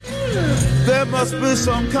There must be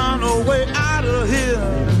some kind of way out of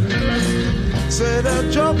here, said the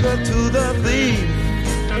joker to the thief.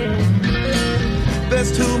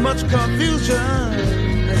 There's too much confusion,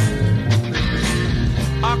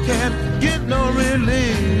 I can't get no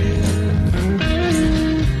relief.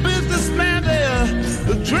 Businessman there,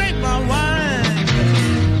 drink my wine.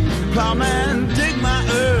 Plowman, dig my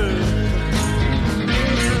earth.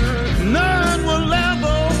 None will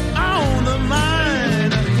ever own the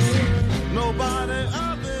mine. Nobody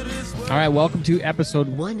of it is worth. All right, welcome to episode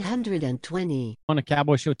 120 on a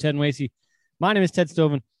Cowboy Show. Ted and Wasey. My name is Ted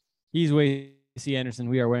Stoven. He's Wasey Anderson.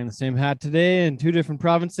 We are wearing the same hat today in two different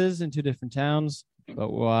provinces, in two different towns. But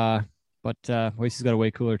Wasey's got a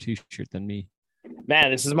way cooler T-shirt than me.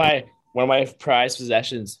 Man, this is one of my prized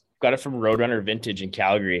possessions. Got it from Roadrunner Vintage in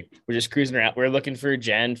Calgary. We're just cruising around. We're looking for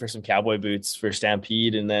Jen for some cowboy boots for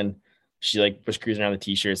Stampede, and then she was cruising around the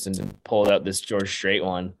T-shirts and pulled out this George Strait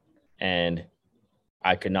one, and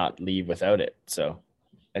I could not leave without it. So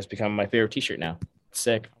it's become my favorite T-shirt now. It's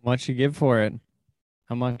sick. How much you give for it?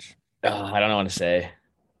 How much? I don't know what to say.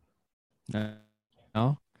 No,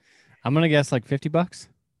 I'm gonna guess like $50.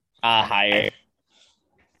 Higher.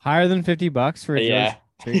 Higher than $50 for a Yeah.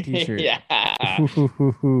 George Strait T-shirt. Yeah.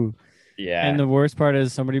 Yeah. And the worst part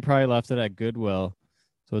is somebody probably left it at Goodwill,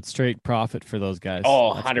 so it's straight profit for those guys.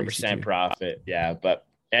 Oh, That's 100% crazy, too. profit. Yeah. But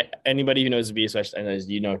anybody who knows the beast, and as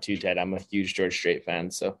you know too, Ted, I'm a huge George Strait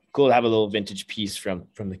fan. So cool to have a little vintage piece from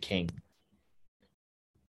the king.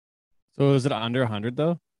 So is it under 100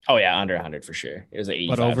 though? Oh yeah, under 100 for sure. It was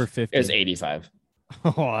 85. But over 50. It was 85.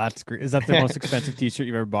 Oh, that's great. Is that the most expensive T-shirt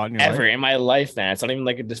you've ever bought in your Ever life? in my life, man. It's not even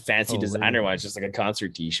like a fancy Holy. designer one. It's just like a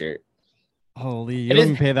concert T-shirt. Holy, you It don't is-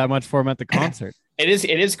 even pay that much for them at the concert. It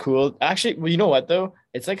is cool. Actually, well, you know what though?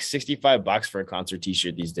 It's like $65 for a concert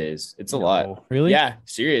T-shirt these days. It's a lot. Oh, really? Yeah,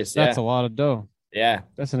 serious. That's Yeah, a lot of dough. yeah.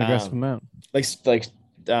 That's an aggressive amount.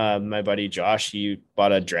 My buddy Josh, he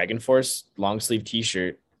bought a Dragon Force long sleeve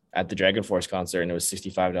T-shirt at the Dragon Force concert, and it was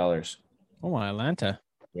 $65. Oh, my Atlanta.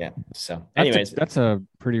 Yeah. So, That's anyways, that's a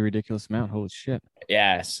pretty ridiculous amount. Holy shit.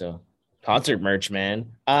 yeah. So, concert merch, man.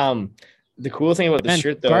 The cool thing about the Man,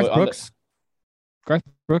 shirt though, Garth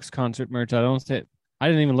Brooks concert merch. I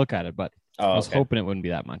didn't even look at it, but I was hoping it wouldn't be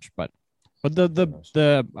that much. But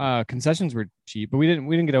the concessions were cheap, but we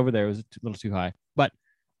didn't get over there. It was a little too high. But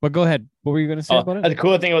go ahead. What were you gonna say about it? The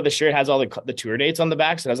cool thing about the shirt has all the tour dates on the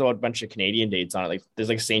back, so it has a bunch of Canadian dates on it. Like there's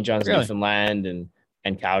like St. John's, Really? Newfoundland,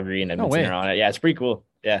 and Calgary and No Edmonton way. are on it. Yeah, it's pretty cool.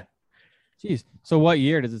 Yeah, Jeez. So what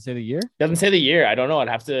year does it say? The year? doesn't say the year. I don't know. I'd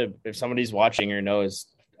have to, if somebody's watching or knows,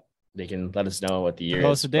 they can let us know what the year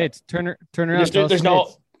Tell is. us the dates. Turn around. There's tell us there's the no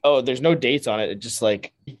dates. there's no dates on it. It's just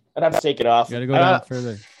like I'd have to take it off. You gotta go down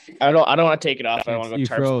further. I don't want to take it off. I don't want to You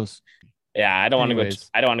go tarps. froze. Yeah, I don't want to go.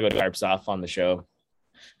 Anyways. I don't want to go tarps off on the show.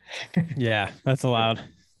 Yeah, that's allowed.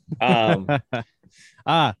 Um,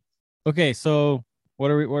 Okay. So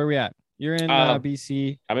where are we at? You're in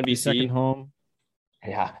BC. I'm in BC. Second home.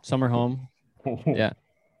 Yeah, Summer home. Yeah.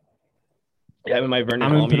 Yeah, I'm in my Vernon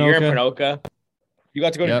I'm in home. You're in Ponoka. Ponoka. You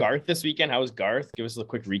got to go to Yep. Garth this weekend. How was Garth? Give us a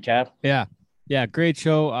quick recap. Yeah, great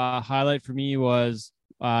show. Highlight for me was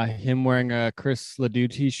him wearing a Chris Ledoux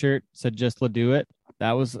t-shirt, said just Ledoux it.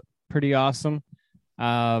 That was pretty awesome.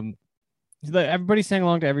 Everybody sang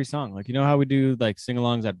along to every song. Like, you know how we do like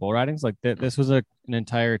sing-alongs at bull ridings? Like this was an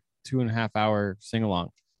entire 2.5 hour sing-along.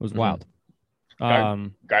 It was Mhm. wild.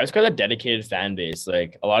 Garth's got a dedicated fan base.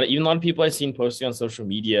 Like a lot of people I've seen posting on social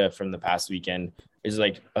media from the past weekend is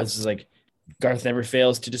like, this is like Garth never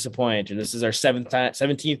fails to disappoint, and this is our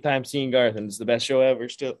 17th time seeing Garth, and it's the best show ever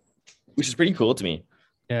still, which is pretty cool to me.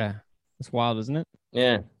 Yeah, it's wild, isn't it?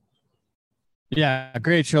 Yeah. Yeah, a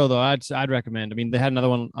great show though. I'd recommend. I mean, they had another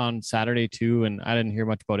one on Saturday too, and I didn't hear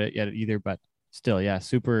much about it yet either. But still, yeah,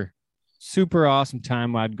 super awesome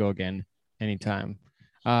time. I'd go again anytime.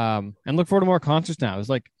 And look forward to more concerts now.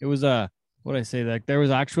 It was what I say, like there was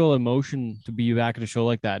actual emotion to be back at a show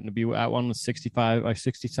like that, and to be at one with 60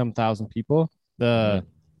 some thousand people. The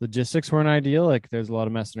logistics weren't ideal. Like there's a lot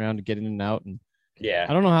of messing around to get in and out, and Yeah.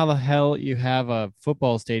 I don't know how the hell you have a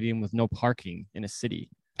football stadium with no parking in a city.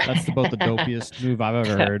 That's about the dopiest move I've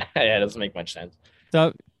ever heard. Yeah, it doesn't make much sense.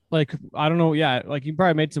 So, like, I don't know. Yeah, like you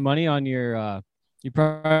probably made some money on your. You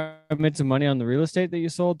probably made some money on the real estate that you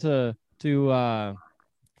sold to.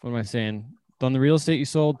 What am I saying? On the real estate you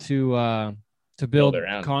sold to build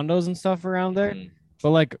around. condos and stuff around there. Mm. But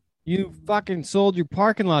like, you fucking sold your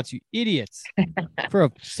parking lots, you idiots, for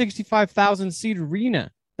a 65,000 seat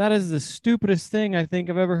arena. That is the stupidest thing I think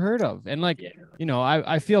I've ever heard of. And like, Yeah. you know,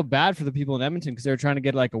 I feel bad for the people in Edmonton because they're trying to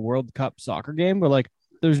get like a World Cup soccer game, but like,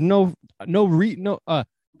 there's what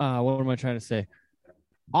am I trying to say?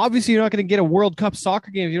 Obviously, you're not going to get a World Cup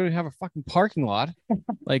soccer game if you don't have a fucking parking lot.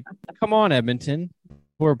 Like, come on, Edmonton.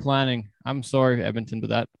 We're planning. I'm sorry, Edmonton,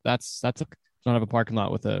 but that's don't have a parking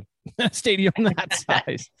lot with a stadium that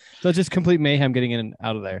size. So it's just complete mayhem getting in and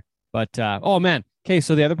out of there. But oh man, okay.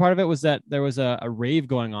 So the other part of it was that there was a rave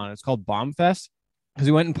going on. It's called Bomb Fest because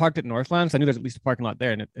we went and parked at Northlands. I knew there's at least a parking lot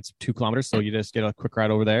there, and it's 2 kilometers, so you just get a quick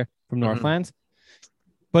ride over there from Northlands.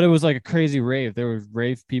 But it was like a crazy rave. There were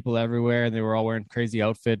rave people everywhere, and they were all wearing crazy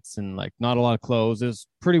outfits and like not a lot of clothes. It was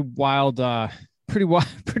pretty wild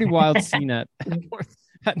scene at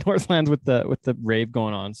Northlands with the rave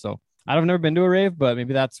going on. So I've never been to a rave, but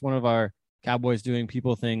maybe that's one of our Cowboys doing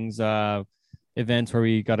people things events where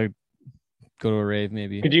we got to go to a rave.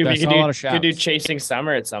 Maybe could do Chasing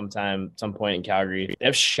Summer at some point in Calgary. They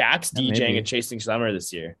have Shaq's DJing at Chasing Summer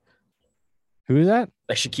this year. Who is that?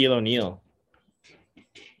 Like Shaquille O'Neal.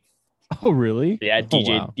 Oh really? Yeah,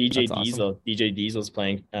 DJ wow. DJ That's Diesel. awesome. DJ Diesel's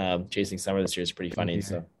playing Chasing Summer this year. It's pretty funny.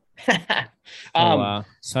 So wow.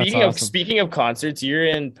 Speaking of concerts, you're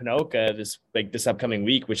in Ponoka this upcoming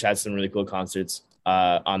week, which has some really cool concerts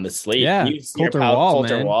on the slate. Yeah,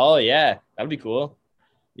 Coulter Wall. Yeah, that'd be cool.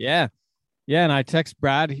 Yeah, and I text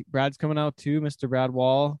Brad. Brad's coming out too. Mr. Brad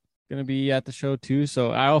Wall gonna be at the show too.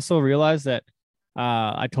 So I also realized that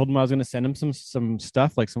I told him I was gonna send him some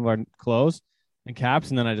stuff, like some of our clothes and caps,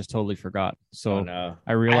 and then I just totally forgot. So no.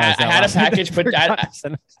 I realized I had a package put together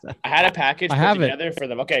for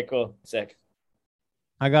them. Okay, cool, sick.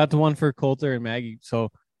 I got the one for Coulter and Maggie. So,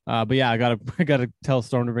 but yeah, I gotta tell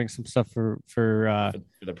Storm to bring some stuff for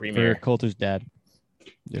the premier, for Coulter's dad,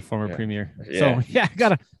 the former premier. Yeah. So yeah,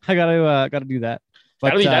 I gotta do that.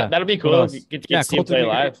 But, that'll be cool. Get to see him play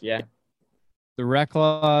live. Yeah. The Rec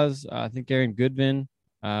Laws, I think Aaron Goodman.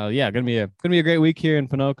 Gonna be a great week here in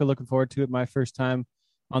Ponoka. Looking forward to it. My first time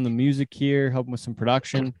on the music here, helping with some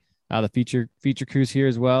production. The feature crews here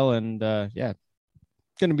as well, and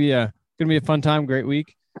gonna be a fun time. Great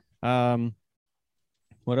week.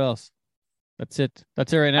 What else? That's it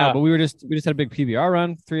right now. But we just had a big PBR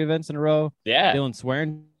run, 3 events in a row. Yeah. Dylan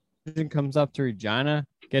Swearingen comes up to Regina,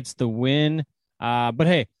 gets the win. But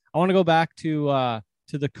hey, I want to go back to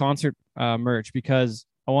the concert merch because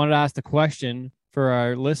I wanted to ask the question for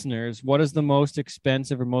our listeners. What is the most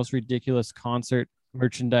expensive or most ridiculous concert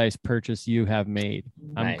merchandise purchase you have made?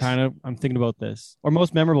 Nice. I'm thinking about this. Or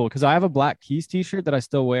most memorable, because I have a Black Keys t-shirt that I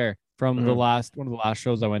still wear from one of the last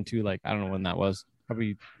shows I went to. Like, I don't know when that was.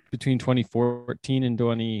 Probably between 2014 and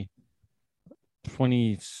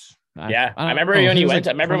 2020. Yeah, I remember when you went.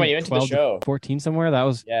 I remember when you went to the show. 14 somewhere. That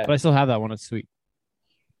was. Yeah. But I still have that one. It's sweet.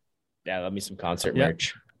 Yeah, love me some concert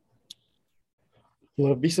merch.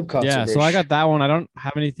 Love me some concert. Yeah, merch. So I got that one. I don't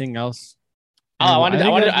have anything else. I wanted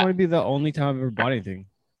to be the only time I've ever bought anything.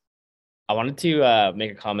 I wanted to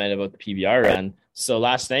make a comment about the PBR run. So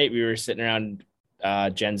last night we were sitting around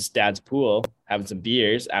Jen's dad's pool having some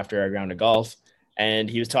beers after our round of golf. And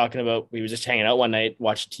he was talking about, we were just hanging out one night,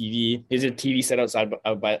 watching TV. He's a TV set outside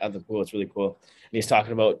of the pool. It's really cool. And he's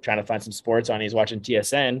talking about trying to find some sports on. He's watching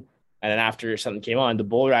TSN. And then after something came on, the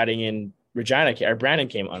bull riding in Regina, or Brandon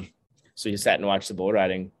came on. So he sat and watched the bull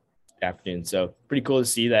riding afternoon. So pretty cool to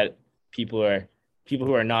see that people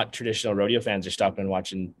who are not traditional rodeo fans are stopping and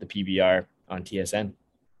watching the PBR on TSN.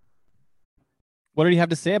 What did he have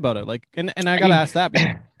to say about it? Like, and I got to ask that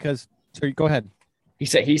because, sorry, go ahead. He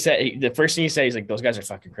said the first thing he said, he's like, those guys are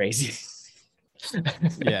fucking crazy.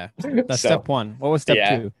 Yeah. That's step one. What was step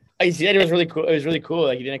two? He said it was really cool. It was really cool.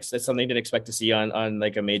 Like it's something he didn't expect to see on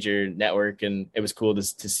like a major network. And it was cool to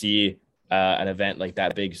see an event like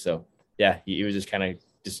that big. So yeah, he was he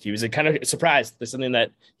was kind of surprised. There's something that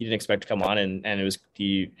he didn't expect to come on and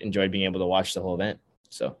he enjoyed being able to watch the whole event.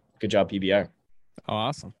 So good job, PBR. Oh,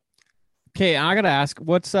 awesome. Okay. I got to ask,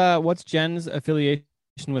 what's Jen's affiliation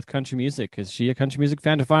with country music? Is she a country music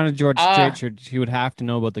fan? To find a George Strait, she would have to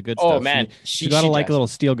know about the good stuff. Oh man, she got to like a little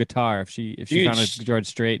steel guitar if she found a George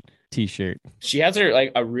Strait t-shirt. She has her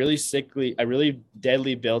like a really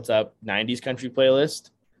deadly built up 90s country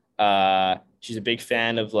playlist. She's a big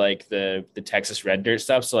fan of like the Texas Red Dirt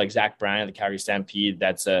stuff. So like Zach Bryan, the Calgary Stampede,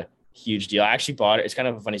 that's a huge deal. I actually bought it. It's kind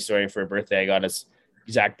of a funny story. For a birthday, I got us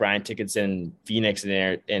Zach Bryan tickets in Phoenix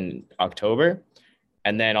in October.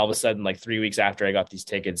 And then all of a sudden, like 3 weeks after I got these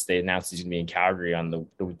tickets, they announced he's going to be in Calgary on the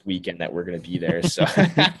weekend that we're going to be there. So,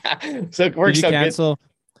 so it works out good.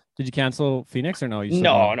 Did you cancel Phoenix or no?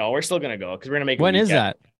 No, we're still going to go because we're going to make. When is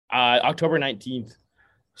that? October 19th.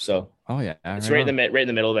 So. Oh yeah, it's right in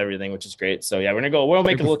the middle of everything, which is great. So yeah, we're gonna go. We'll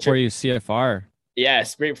make a little trip before you CFR.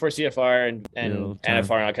 Yes, right before CFR and NFR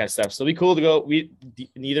and all kind of stuff. So it'll be cool to go.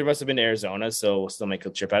 Neither of us have been to Arizona, so we'll still make a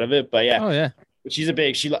trip out of it. But yeah, she's a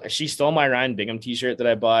big, she stole my Ryan Bingham t-shirt that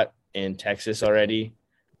I bought in Texas already.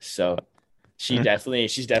 So she's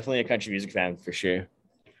definitely a country music fan for sure.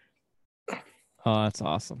 Oh, that's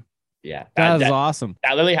awesome. Yeah. That is awesome.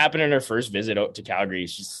 That literally happened in her first visit out to Calgary.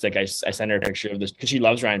 She's like, I sent her a picture of this because she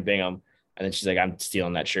loves Ryan Bingham. And then she's like, I'm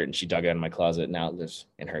stealing that shirt. And she dug it out of my closet. Now it lives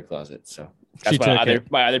in her closet. So that's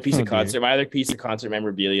my other piece of concert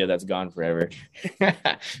memorabilia that's gone forever.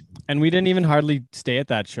 And we didn't even hardly stay at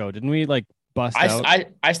that show. Didn't we like bust out?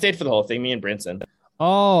 I stayed for the whole thing, me and Brinson.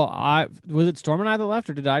 Oh, was it Storm and I that left,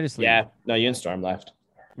 or did I just leave? Yeah. No, you and Storm left.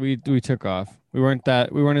 We took off. We weren't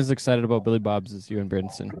as excited about Billy Bob's as you and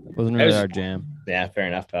Brinson. It wasn't really our jam. Yeah, fair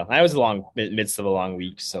enough, pal. I was midst of a long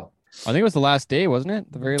week, so I think it was the last day, wasn't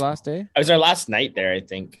it? The very last day? It was our last night there, I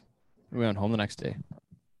think. We went home the next day.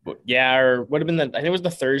 Yeah, or would have been I think it was the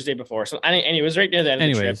Thursday before. So anyway, it was right near the end of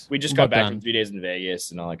the trip. We just got back from 3 days in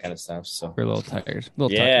Vegas and all that kind of stuff. So we're a little tired.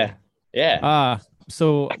 Yeah.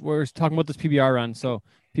 So we're talking about this PBR run. So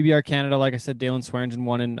PBR Canada, like I said, Dalen Swearingen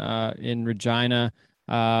won in Regina.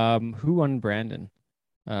 Who won Brandon?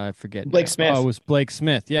 I forget. Blake Smith. Oh, it was Blake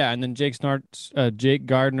Smith. Yeah, and then Jake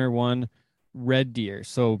Gardner won Red Deer.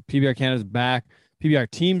 So PBR Canada's back.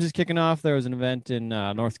 PBR Teams is kicking off. There was an event in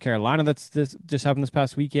North Carolina that's just happened this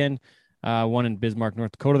past weekend. One in Bismarck,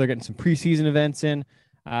 North Dakota. They're getting some preseason events in.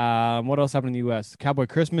 What else happened in the U.S.? Cowboy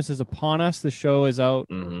Christmas is upon us. The show is out.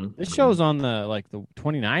 Mm-hmm. This show's on the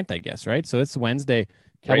 29th, I guess, right? So it's Wednesday.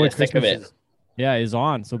 Cowboy Christmas is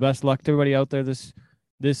on. So best luck to everybody out there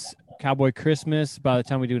this Cowboy Christmas. By the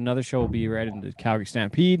time we do another show, we'll be right into Calgary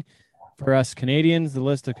Stampede. For us Canadians, the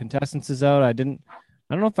list of contestants is out. I don't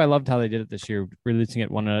know if I loved how they did it this year, releasing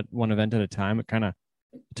it one event at a time. It kind of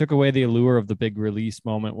took away the allure of the big release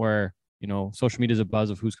moment where, social media is a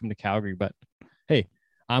buzz of who's coming to Calgary. But hey,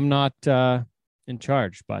 I'm not in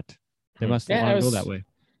charge, but they must want to go that way.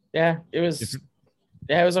 Yeah, it was.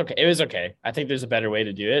 Yeah, it was okay. It was okay. I think there's a better way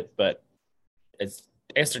to do it, but I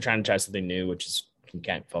guess they're trying to try something new, which is, you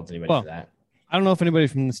can't fault anybody for that. I don't know if anybody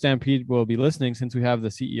from the Stampede will be listening since we have the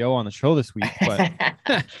CEO on the show this week,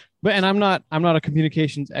 but and I'm not a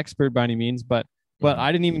communications expert by any means, but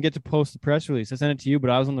I didn't even get to post the press release. I sent it to you, but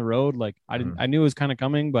I was on the road. Like I knew it was kind of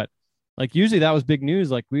coming, but like usually that was big news.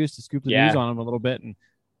 Like we used to scoop the news on them a little bit, and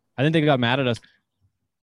I think they got mad at us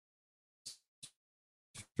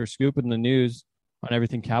for scooping the news on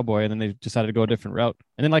everything Cowboy, and then they decided to go a different route.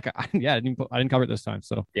 And then I didn't cover it this time.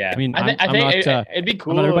 So yeah, I mean, I think it'd be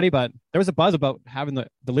cool. I'm not everybody, but there was a buzz about having the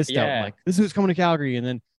list out. Like this is who's coming to Calgary, and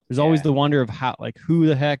then there's always the wonder of how, like, who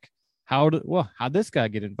the heck, how'd this guy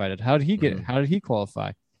get invited? How did he get it? How did he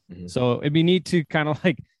qualify? Mm-hmm. So it'd be neat to kind of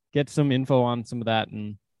like get some info on some of that.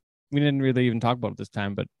 And we didn't really even talk about it this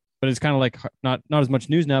time, but it's kind of like not as much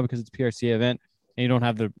news now because it's a PRC event and you don't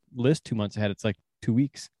have the list 2 months ahead. It's like 2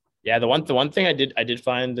 weeks. Yeah, the one thing I did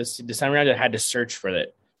find this time around, I had to search for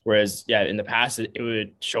it. Whereas, in the past, it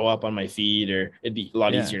would show up on my feed, or it'd be a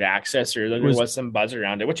lot easier to access, or there was some buzz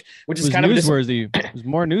around it, which is kind of newsworthy. It was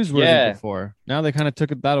more newsworthy before. Now they kind of took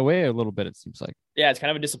that away a little bit. It seems like. Yeah, it's kind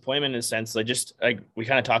of a disappointment in a sense. Like we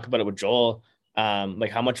kind of talked about it with Joel,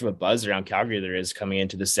 like how much of a buzz around Calgary there is coming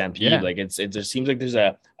into the Stampede. Yeah. Like it just seems like there's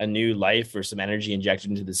a new life or some energy injected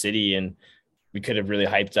into the city, and we could have really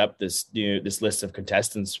hyped up this list of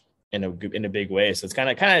contestants in a big way. So it's kind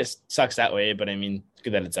of sucks that way, but I mean, it's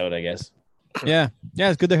good that it's out, I guess. Yeah.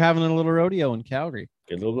 It's good they're having a little rodeo in Calgary.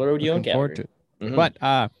 Good little rodeo in Calgary. To mm-hmm. But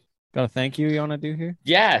got a thank you want to do here?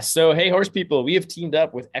 Yeah. So, hey, horse people, we have teamed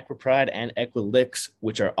up with EquiPride and Equilix,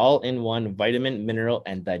 which are all-in-one vitamin, mineral,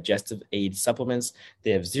 and digestive aid supplements.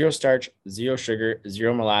 They have 0 starch, 0 sugar,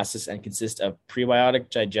 0 molasses, and consist of prebiotic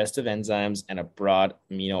digestive enzymes and a broad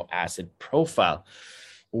amino acid profile.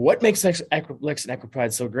 What makes Equilix and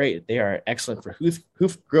EquiPride so great? They are excellent for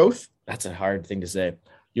hoof growth. That's a hard thing to say.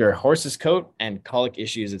 Your horse's coat and colic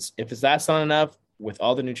issues. If that's not enough, with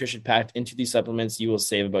all the nutrition packed into these supplements, you will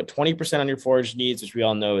save about 20% on your forage needs, which we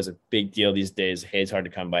all know is a big deal these days. Hay is hard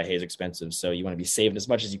to come by. Hay is expensive. So you want to be saving as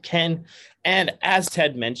much as you can. And as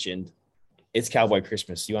Ted mentioned, it's Cowboy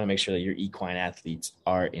Christmas. You want to make sure that your equine athletes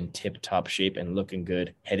are in tip-top shape and looking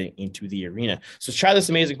good heading into the arena. So try this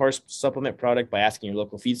amazing horse supplement product by asking your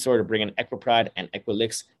local feed store to bring in EquiPride and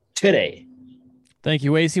Equilix today. Thank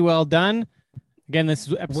you, Wasey. Well done. Again, this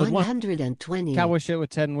is episode 120. Cowboy Shit with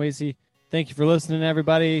Ted and Wasey. Thank you for listening,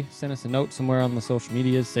 everybody. Send us a note somewhere on the social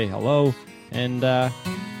medias. Say hello. And we'll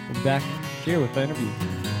be back here with the interview.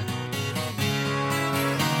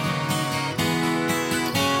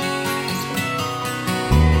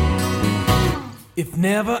 If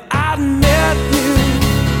never I'd met you,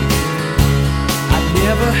 I'd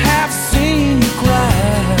never have seen you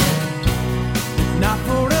cry. If not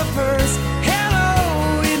for the first hello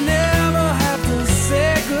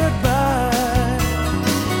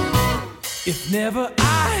If never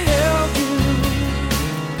I held you,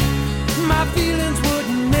 my feelings would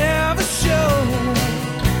never show.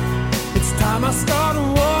 It's time I started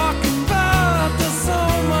walking, but there's so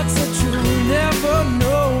much that you'll never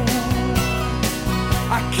know.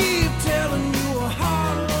 I keep telling you a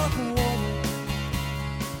hard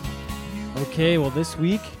woman. Okay, well, this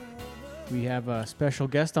week we have a special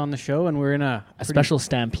guest on the show, and we're in a special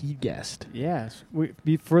Stampede guest. Yes,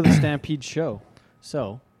 for the Stampede show.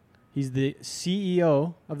 So, he's the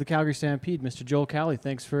CEO of the Calgary Stampede, Mr. Joel Cowley.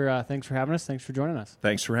 Thanks for having us. Thanks for joining us.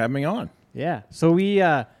 Thanks for having me on. Yeah. So we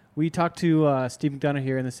talked to Steve McDonough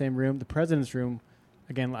here in the same room, the president's room,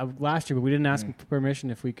 again last year, but we didn't ask him for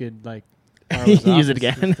permission if we could use it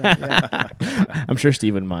again. Yeah. I'm sure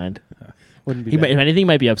Steve wouldn't mind. Wouldn't be. If anything, he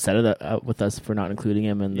might be upset with us for not including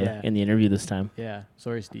him in the interview this time. Yeah.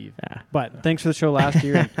 Sorry, Steve. Yeah. But thanks for the show last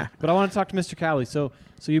year. But I want to talk to Mr. Cowley. So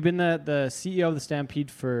you've been the CEO of the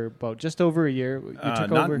Stampede for about just over a year. You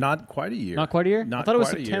took over. Not quite a year. Not quite a year? Not I thought it was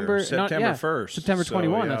quite a September. year. September 1st. September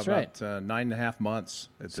 21. That's right. About 9.5 months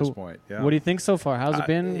at this point. Yeah. What do you think so far? How's it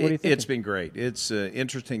been? What do you think? It's been great. It's an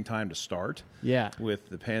interesting time to start. Yeah. With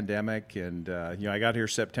the pandemic, and I got here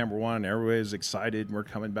September 1. Everybody's excited. We're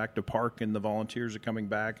coming back to park, and the volunteers are coming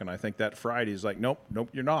back. And I think that Friday is like, nope,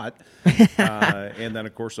 you're not. And then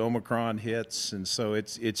of course Omicron hits, and so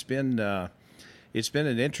it's been an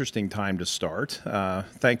interesting time to start.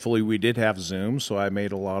 Thankfully, we did have Zoom, so I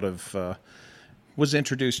made was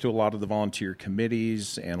introduced to a lot of the volunteer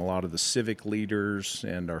committees and a lot of the civic leaders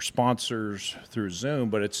and our sponsors through Zoom.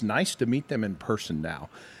 But it's nice to meet them in person now,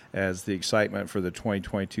 as the excitement for the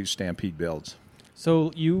 2022 Stampede builds.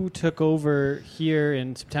 So you took over here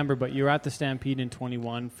in September, but you were at the Stampede in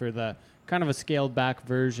 21 for the kind of a scaled back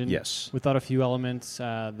version. Yes. Without a few elements.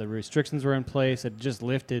 The restrictions were in place. It just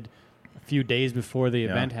lifted a few days before the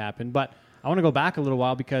event happened. But I want to go back a little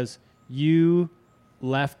while because you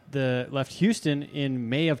left Houston in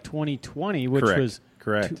May of 2020, which was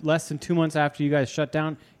less than 2 months after you guys shut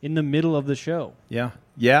down in the middle of the show.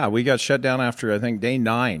 Yeah, we got shut down after, I think, day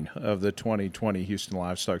 9 of the 2020 Houston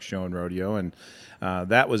Livestock Show and Rodeo, and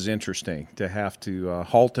that was interesting to have to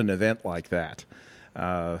halt an event like that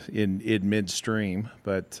in midstream.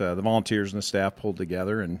 But the volunteers and the staff pulled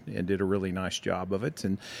together and did a really nice job of it.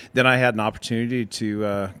 And then I had an opportunity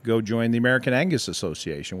to go join the American Angus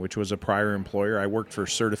Association, which was a prior employer. I worked for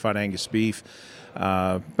Certified Angus Beef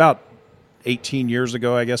about 18 years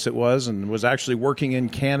ago, I guess it was, and was actually working in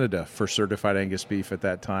Canada for Certified Angus Beef at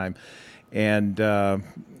that time. And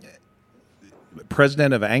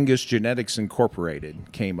president of Angus Genetics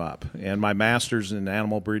Incorporated came up, and my master's in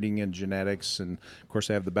animal breeding and genetics, and of course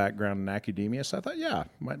I have the background in academia, so I thought, I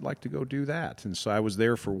might like to go do that. And so I was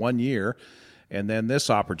there for 1 year, and then this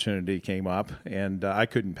opportunity came up, and I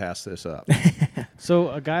couldn't pass this up. So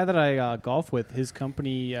a guy that I golf with, his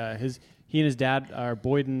company, he and his dad are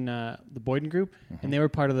Boyden, the Boyden Group, and they were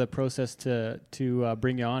part of the process to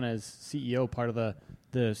bring you on as CEO, part of the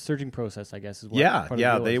searching process, I guess. Is what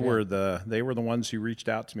They were the ones who reached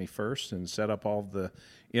out to me first and set up all the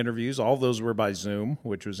interviews. All of those were by Zoom,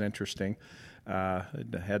 which was interesting. I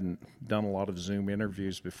hadn't done a lot of Zoom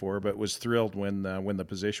interviews before, but was thrilled when the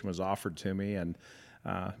position was offered to me, and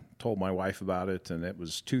told my wife about it, and it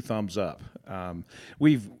was 2 thumbs up.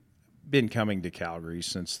 We've been coming to Calgary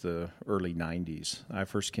since the early 90s. I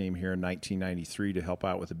first came here in 1993 to help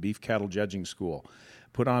out with a beef cattle judging school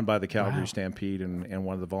put on by the Calgary Stampede and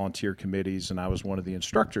one of the volunteer committees, and I was one of the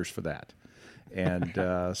instructors for that.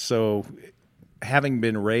 And so having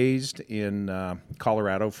been raised in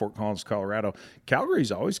Colorado, Fort Collins, Colorado,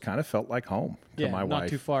 Calgary's always kind of felt like home to my wife. Not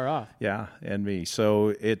too far off. Yeah, and me.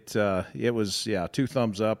 So it was 2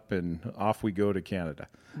 thumbs up, and off we go to Canada.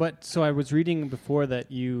 But so I was reading before that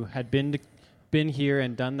you had been here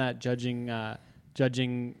and done that judging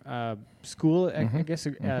school, I guess,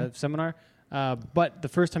 seminar. But the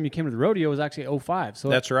first time you came to the rodeo was actually 2005. So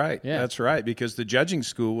that's right. Yeah. That's right. Because the judging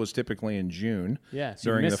school was typically in June so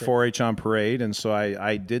during the 4-H on parade. And so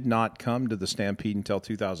I did not come to the Stampede until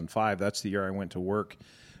 2005. That's the year I went to work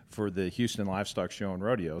for the Houston Livestock Show and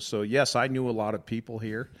Rodeo. So, yes, I knew a lot of people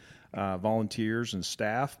here, volunteers and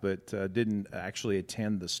staff, but didn't actually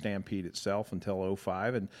attend the Stampede itself until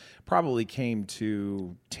 2005, and probably came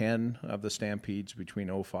to 10 of the Stampedes between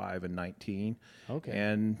 2005 and 19. Okay.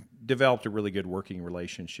 And developed a really good working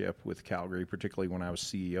relationship with Calgary, particularly when I was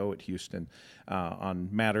CEO at Houston, on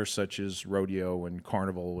matters such as rodeo and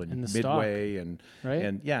carnival and Midway stock, and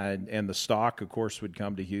right? and the stock, of course, would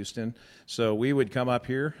come to Houston. So we would come up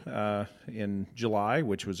here in July,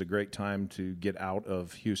 which was a great time to get out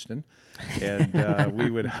of Houston, and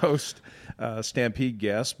we would host Stampede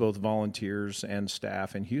guests, both volunteers and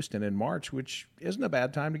staff, in Houston in March, which isn't a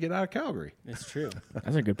bad time to get out of Calgary. It's true.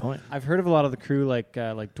 That's a good point. I've heard of a lot of the crew, like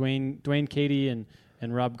Dwayne Cady and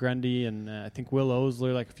Rob Grundy, and I think Will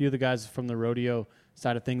Osler, like a few of the guys from the rodeo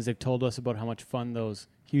side of things. They've told us about how much fun those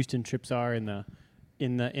Houston trips are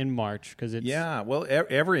in March, because it's well,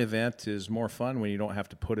 every event is more fun when you don't have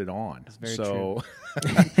to put it on. That's very true.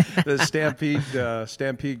 The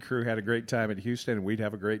Stampede crew had a great time at Houston, and we'd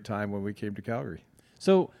have a great time when we came to Calgary.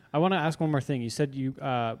 So I want to ask one more thing. You said you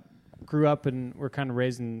grew up and were kind of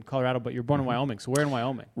raised in Colorado, but you're born in Wyoming. So where in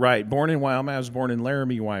Wyoming? Right, born in Wyoming. I was born in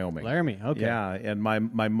Laramie, Wyoming. Laramie, okay. Yeah, and my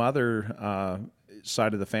mother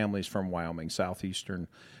side of the family is from Wyoming, southeastern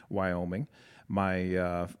Wyoming.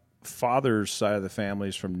 My father's side of the family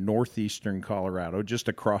is from northeastern Colorado, just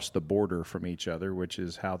across the border from each other, which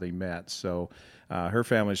is how they met. So her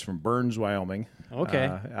family's from Burns, Wyoming.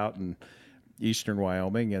 Okay. Out in eastern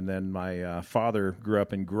Wyoming, and then my father grew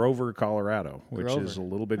up in Grover, Colorado, which is a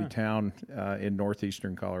little bitty town in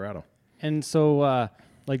northeastern Colorado. And so,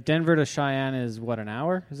 like Denver to Cheyenne is what, an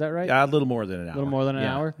hour? Is that right? A little more than an hour. A little more than an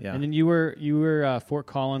hour. Yeah. And then you were Fort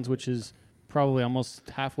Collins, which is probably almost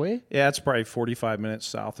halfway. Yeah, it's probably 45 minutes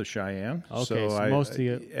south of Cheyenne. Okay, so most of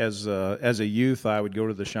you, as a youth, I would go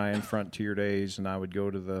to the Cheyenne Frontier Days, and I would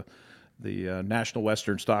go to the National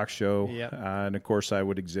Western Stock Show, and of course I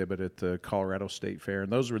would exhibit at the Colorado State Fair,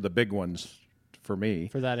 and those were the big ones for me.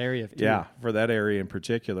 For that area, too. Yeah, for that area in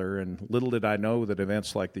particular. And little did I know that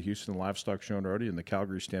events like the Houston Livestock Show and Rodeo and the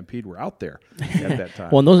Calgary Stampede were out there at that time.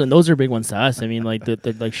 Well, and those are big ones to us. I mean, like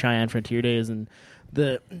the like Cheyenne Frontier Days and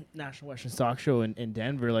the National Western Stock Show in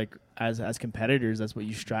Denver, like as competitors, that's what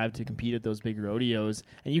you strive to compete at, those big rodeos.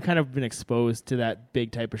 And you kind of been exposed to that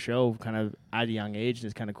big type of show kind of at a young age, and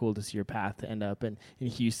it's kind of cool to see your path to end up in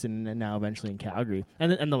Houston and now eventually in Calgary.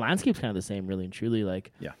 And the landscape's kind of the same, really and truly,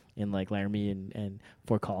 like in like Laramie and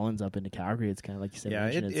Fort Collins up into Calgary. It's kind of like you said,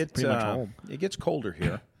 it's pretty much home. It gets colder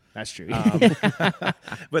here. That's true.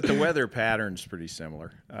 But the weather pattern's pretty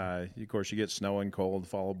similar. Of course, you get snow and cold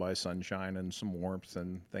followed by sunshine and some warmth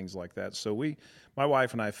and things like that. So my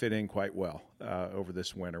wife and I fit in quite well over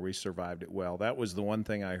this winter. We survived it well. That was the one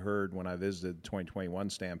thing I heard when I visited the 2021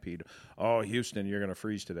 Stampede. Oh, Houston, you're going to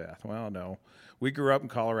freeze to death. Well, no. We grew up in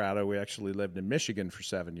Colorado. We actually lived in Michigan for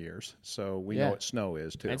 7 years. So we know what snow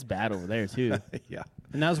is, too. It's bad over there, too. Yeah.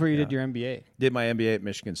 And that's where you did your MBA. Did my MBA at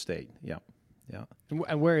Michigan State. Yeah. Yeah.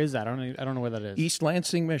 And where is that? I don't know where that is. East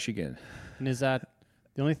Lansing, Michigan. And is that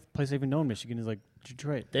the only place I even know in Michigan is like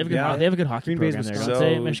Detroit? They have a good hockey program there, don't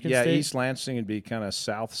they, Michigan State? East Lansing would be kind of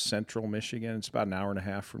south central Michigan. It's about an hour and a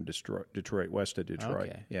half from Detroit, west of Detroit.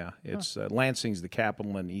 Okay. Yeah, it's Lansing's the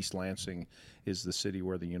capital, and East Lansing is the city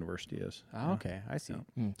where the university is. Oh, okay, I see.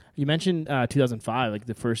 You mentioned 2005, like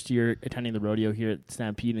the first year attending the rodeo here at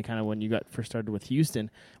Stampede, and kind of when you got first started with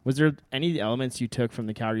Houston. Was there any elements you took from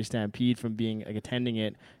the Calgary Stampede, from being like attending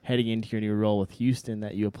it, heading into your new role with Houston,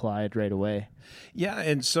 that you applied right away? Yeah,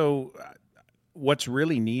 and so what's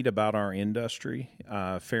really neat about our industry,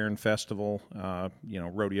 fair and festival,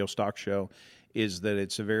 rodeo stock show, is that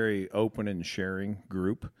it's a very open and sharing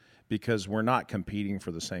group, because we're not competing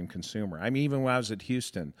for the same consumer. I mean, even when I was at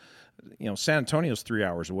Houston, San Antonio's 3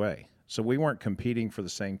 hours away, so we weren't competing for the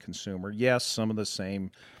same consumer. Yes, some of the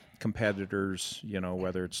same competitors,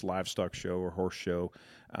 whether it's livestock show or horse show,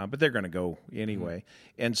 but they're going to go anyway.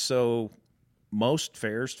 And so most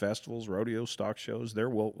fairs, festivals, rodeo, stock shows,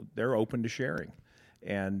 they're open to sharing.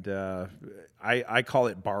 And I call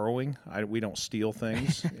it borrowing. We don't steal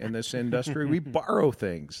things in this industry. We borrow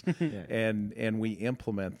things, and we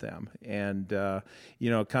implement them. And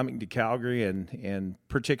coming to Calgary and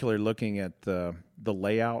particularly looking at the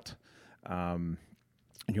layout,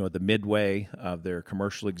 the midway of their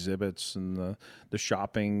commercial exhibits and the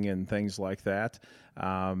shopping and things like that.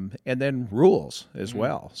 And then rules as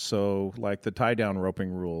well. So like the tie-down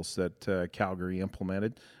roping rules that Calgary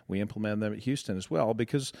implemented, we implemented them at Houston as well,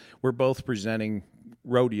 because we're both presenting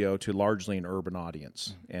rodeo to largely an urban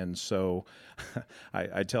audience. And so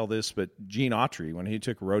I tell this, but Gene Autry, when he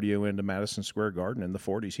took rodeo into Madison Square Garden in the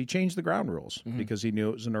 40s, he changed the ground rules because he knew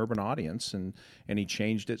it was an urban audience, and he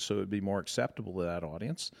changed it so it would be more acceptable to that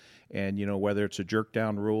audience. And, whether it's a jerk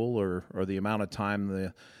down rule or the amount of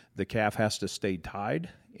time the calf has to stay tied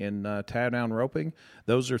in tie down roping.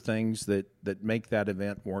 Those are things that make that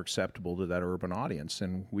event more acceptable to that urban audience,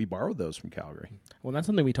 and we borrowed those from Calgary. Well, that's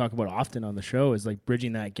something we talk about often on the show, is like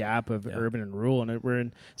bridging that gap of urban and rural. And we're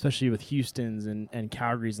in, especially with Houston's and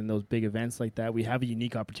Calgary's and those big events like that, we have a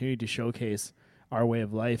unique opportunity to showcase our way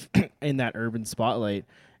of life in that urban spotlight.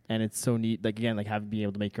 And it's so neat, like, again, like being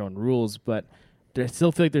able to make your own rules, but I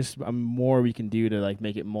still feel like there's more we can do to like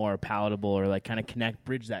make it more palatable, or like kind of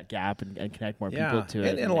bridge that gap and connect more people to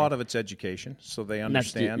it. And a lot of it's education, so they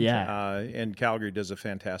understand. Yeah. And Calgary does a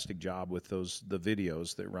fantastic job with the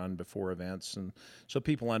videos that run before events, and so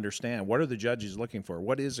people understand what are the judges looking for.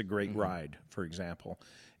 What is a great ride, for example,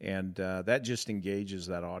 and that just engages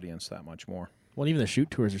that audience that much more. Well, even the shoot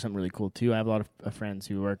tours are something really cool too. I have a lot of friends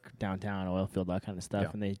who work downtown, oil field, that kind of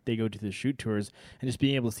stuff, and they go to the shoot tours, and just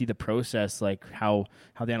being able to see the process, like how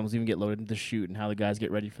the animals even get loaded into the chute and how the guys get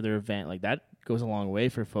ready for their event, like that goes a long way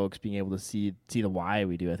for folks being able to see the why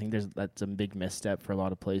we do. I think that's a big misstep for a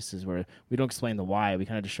lot of places where we don't explain the why. We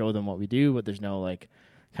kind of just show them what we do, but there's no like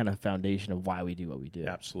kind of foundation of why we do what we do.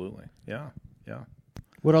 Absolutely, yeah.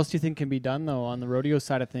 What else do you think can be done though on the rodeo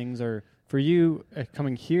side of things, or for you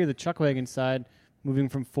coming here, the chuck wagon side, moving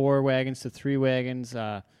from 4 wagons to 3 wagons?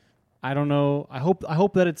 I don't know. I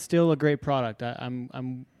hope that it's still a great product.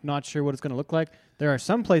 I'm not sure what it's going to look like. There are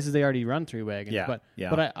some places they already run 3 wagons,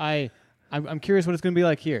 but I'm curious what it's going to be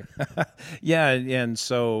like here. Yeah, and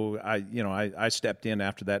so I stepped in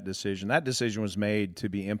after that decision. That decision was made to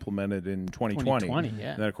be implemented in 2020.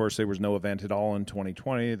 Yeah. And of course, there was no event at all in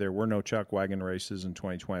 2020. There were no chuck wagon races in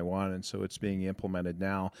 2021, and so it's being implemented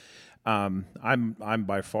now. I'm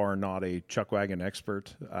by far not a chuck wagon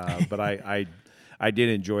expert, but I did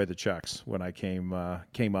enjoy the chucks when I came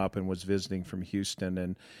up and was visiting from Houston,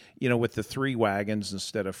 and with the 3 wagons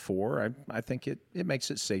instead of 4, I think it makes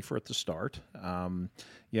it safer at the start.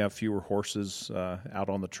 You have fewer horses out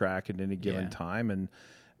on the track at any given time, and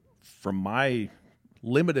from my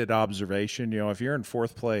limited observation, if you're in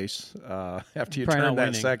 4th place after you turn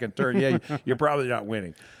that second turn, you're probably not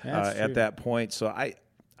winning at that point. So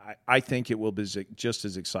I think it will be just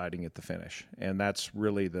as exciting at the finish, and that's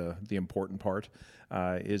really the important part,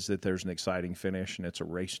 is that there's an exciting finish, and it's a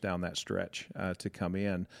race down that stretch to come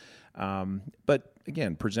in. But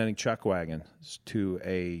again, presenting chuck wagons to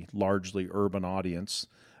a largely urban audience,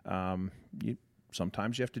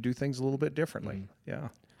 sometimes you have to do things a little bit differently. Yeah,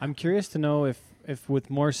 I'm curious to know if with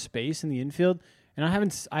more space in the infield, and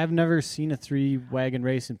I've never seen a 3 wagon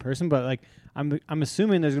race in person, but like I'm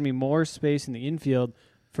assuming there's going to be more space in the infield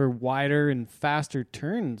for wider and faster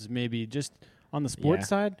turns, maybe just on the sports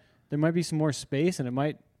side. There might be some more space, and it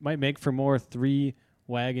might make for more 3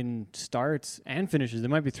 wagon starts and finishes. There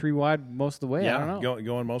might be 3 wide most of the way. I don't know.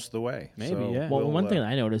 Going most of the way. Maybe, so yeah. Well, one thing that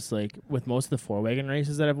I noticed, like with most of the 4 wagon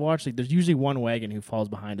races that I've watched, like there's usually 1 wagon who falls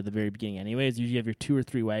behind at the very beginning anyways. Usually you have your 2 or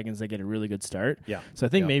 3 wagons that get a really good start. Yeah. So I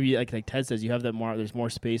think maybe like Ted says, you have that more, there's more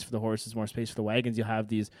space for the horses, more space for the wagons. You'll have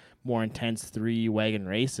these more intense 3 wagon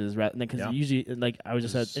races, rather than, because usually, like I was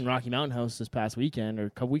just in Rocky Mountain House this past weekend, or a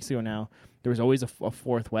couple weeks ago now, there was always a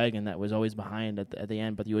 4th wagon that was always behind at the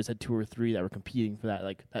end, but you always had 2 or 3 that were competing for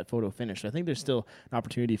that photo finish. So I think there's still an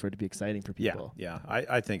opportunity for it to be exciting for people. Yeah,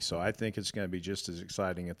 I think so. I think it's going to be just as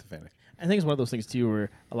exciting at the finish. I think it's one of those things too, where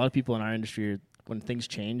a lot of people in our industry, when things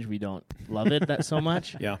change, we don't love it that so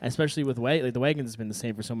much. Yeah. Especially with the wagons has been the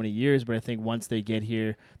same for so many years, but I think once they get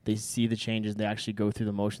here, they see the changes, they actually go through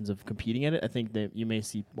the motions of competing at it. I think that you may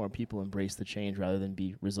see more people embrace the change rather than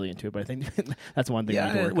be resilient to it. But I think that's one thing.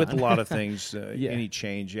 Yeah, we work with on. a lot of things, any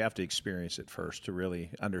change, you have to experience it first to really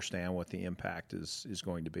understand what the impact is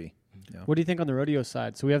going to be. Yeah. What do you think on the rodeo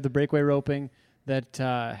side? So we have the breakaway roping that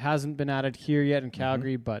hasn't been added here yet in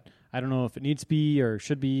Calgary, but I don't know if it needs to be or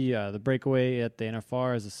should be. The breakaway at the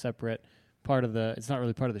NFR is a separate part of it's not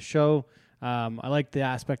really part of the show. I like the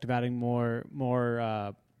aspect of adding more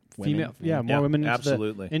female, more women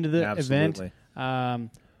into the event.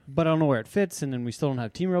 But I don't know where it fits, and then we still don't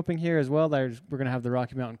have team roping here as well. We're going to have the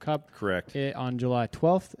Rocky Mountain Cup on July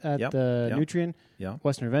 12th at the Nutrien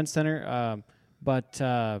Western Event Center. But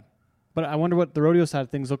I wonder what the rodeo side of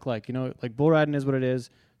things look like. Like bull riding is what it is.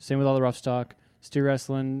 Same with all the rough stock, steer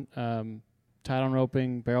wrestling, tie-down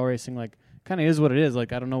roping, barrel racing. Like, kind of is what it is.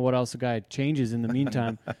 Like, I don't know what else a guy changes in the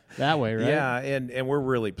meantime that way, right? Yeah, and we're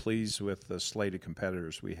really pleased with the slate of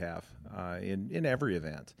competitors we have in every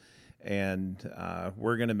event. And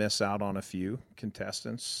we're going to miss out on a few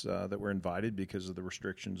contestants that were invited because of the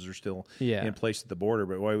restrictions are still in place at the border.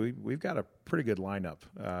 But boy, we've got a pretty good lineup.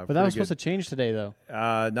 But that was supposed to change today, though.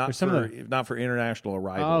 Not for international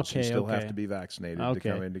arrivals. You still have to be vaccinated to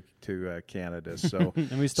come into Canada. So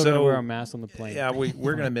and we still got to wear our masks on the plane. Yeah,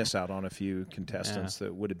 we're going to miss out on a few contestants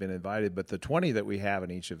that would have been invited. But the 20 that we have in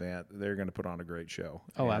each event, they're going to put on a great show.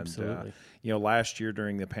 Oh, absolutely. Last year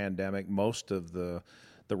during the pandemic, most of the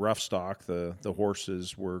rough stock, the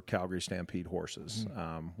horses were Calgary Stampede horses.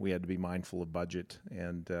 We had to be mindful of budget,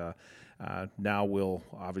 and now we'll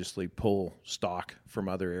obviously pull stock from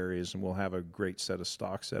other areas, and we'll have a great set of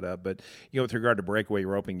stock set up. But with regard to breakaway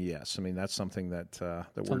roping, yes, I mean that's something that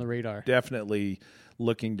we're on the radar. Definitely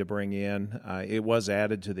looking to bring in. It was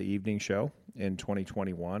added to the evening show in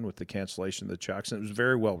 2021 with the cancellation of the Chucks, and it was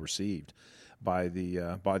very well received by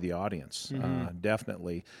the audience.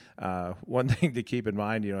 Definitely. One thing to keep in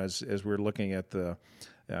mind, as we're looking at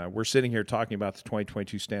we're sitting here talking about the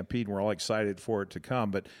 2022 Stampede, and we're all excited for it to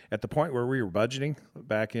come. But at the point where we were budgeting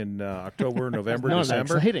back in October, November,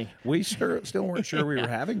 December, we still weren't sure we were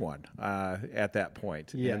having one at that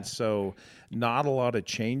point. Yeah. And so not a lot of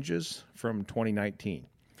changes from 2019.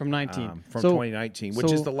 From 2019,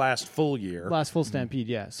 which is the last full year. Last full Stampede,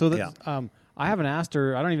 yeah. So I haven't asked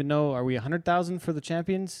her. I don't even know. Are we 100,000 for the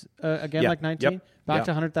champions again, like 19? Yep. Back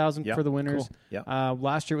to 100,000 for the winners. Cool.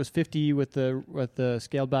 Last year it was 50 with the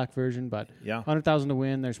scaled back version, but 100,000 to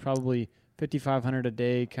win. There's probably 5,500 a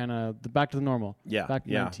day, kind of back to the normal. Yeah, back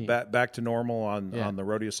to 19. Back to normal on the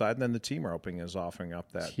rodeo side, and then the team roping is offering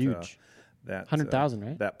up that huge. That 100,000,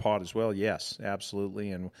 right? That pot as well. Yes,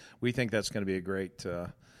 absolutely, and we think that's going to be a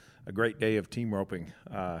great day of team roping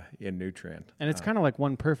in Nutrien. And it's kind of like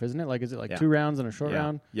one perf, isn't it? Like, is it like 2 rounds and a short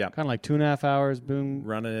round? Yeah. Kind of like 2.5 hours, boom.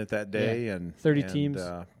 Running it that day and 30 teams.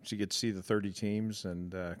 So you get to see the 30 teams,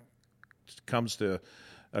 and it comes to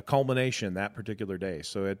a culmination that particular day.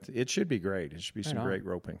 So it should be great. It should be some great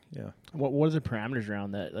roping. Yeah. What are the parameters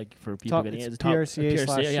around that? Like for people getting it?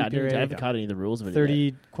 PRCA / Yeah, I haven't caught any of the rules of it.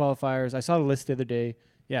 30 qualifiers. I saw the list the other day.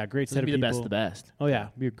 Yeah, great set of people. The best of the best. Oh yeah,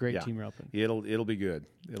 be a great team roping. It'll be good.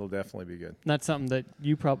 It'll definitely be good. And that's something that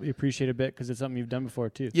you probably appreciate a bit because it's something you've done before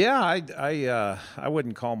too. Yeah, I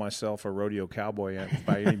wouldn't call myself a rodeo cowboy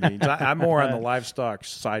by any means. I'm more on the livestock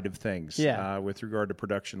side of things. Yeah. With regard to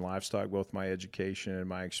production livestock, both my education and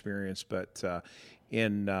my experience. But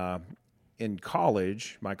in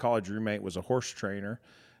college, my college roommate was a horse trainer.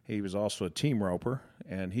 He was also a team roper,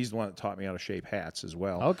 and he's the one that taught me how to shape hats as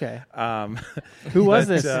well. Okay. Who was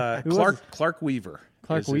this? Clark Weaver.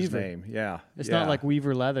 Clark is Weaver. His name. Yeah. It's not like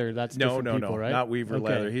Weaver Leather. That's different people, right? Not Weaver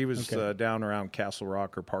Leather. He was down around Castle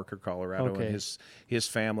Rock or Parker, Colorado, and his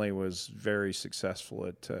family was very successful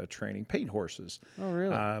at training paint horses. Oh,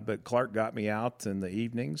 really? But Clark got me out in the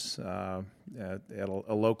evenings at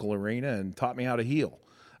a local arena and taught me how to heel.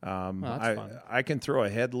 That's fun. I can throw a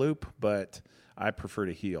head loop, but I prefer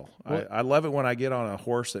to heel. I love it when I get on a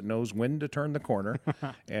horse that knows when to turn the corner,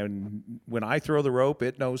 and when I throw the rope,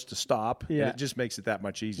 it knows to stop. Yeah. And it just makes it that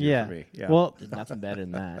much easier for me. Yeah. Well, There's nothing better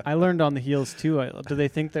than that. I learned on the heels too. Do they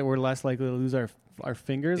think that we're less likely to lose our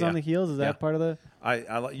fingers on the heels? Is that part of the?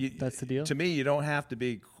 That's the deal. To me, you don't have to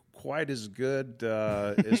be quite as good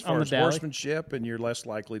as far as horsemanship, and you're less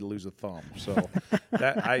likely to lose a thumb. So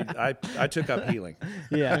that I took up healing.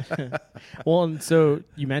 Yeah. Well, and so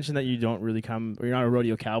you mentioned that you don't really you're not a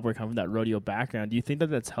rodeo cowboy, come from that rodeo background. Do you think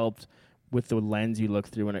that that's helped with the lens you look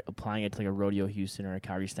through when applying it to like a Rodeo Houston or a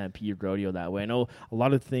Calgary Stampede rodeo that way? I know a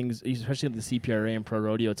lot of things, especially with the CPRA and pro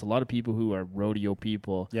rodeo, it's a lot of people who are rodeo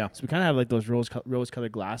people. Yeah. So we kind of have like those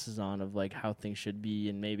rose-colored glasses on of like how things should be,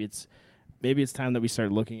 and maybe it's time that we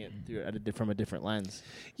start looking from a different lens.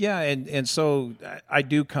 Yeah, and so I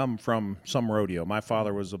do come from some rodeo. My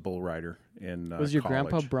father was a bull rider in Was your college.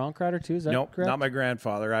 grandpa bronc rider too? Is that Nope, correct? not my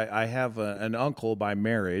grandfather. I have an uncle by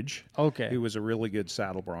marriage. Okay. Who was a really good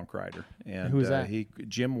saddle bronc rider. And who's that?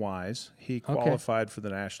 Jim Wise. He qualified for the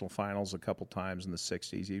national finals a couple times in the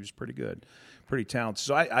 60s. He was pretty good, pretty talented.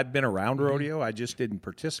 So I've been around rodeo. I just didn't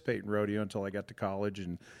participate in rodeo until I got to college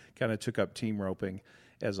and kind of took up team roping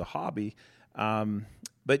as a hobby.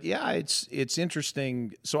 But yeah, it's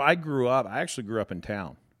interesting. So I actually grew up in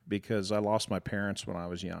town because I lost my parents when I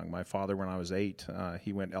was young. My father, when I was 8,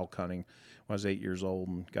 he went elk hunting when I was 8 years old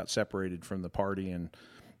and got separated from the party and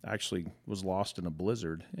actually was lost in a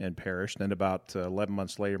blizzard and perished. And about 11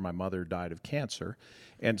 months later, my mother died of cancer.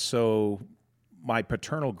 And so my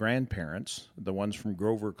paternal grandparents, the ones from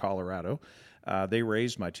Grover, Colorado, they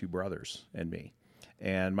raised my 2 brothers and me.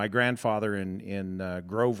 And my grandfather in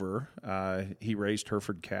Grover, he raised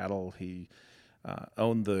Hereford cattle. He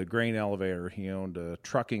owned the grain elevator. He owned a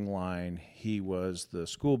trucking line. He was the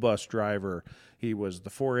school bus driver. He was the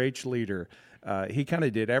 4-H leader. He kind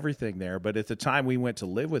of did everything there. But at the time we went to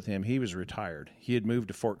live with him, he was retired. He had moved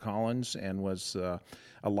to Fort Collins and was a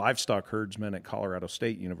livestock herdsman at Colorado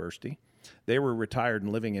State University. They were retired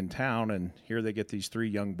and living in town, and here they get these 3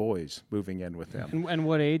 young boys moving in with them. And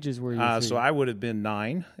what ages were you? So I would have been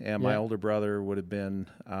 9, and my Yeah. older brother would have been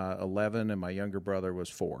 11, and my younger brother was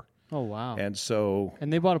 4. Oh wow! And so,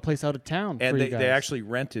 And they bought a place out of town. and for you they guys. actually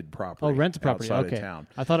rented property. Oh, rented property. outside Okay. of town.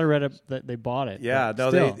 I thought I read it that they bought it. Yeah,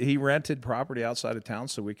 but no, still. he rented property outside of town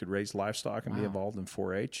so we could raise livestock and be Wow. involved in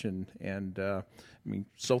 4-H, and I mean,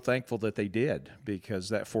 so thankful that they did, because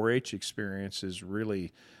that 4-H experience is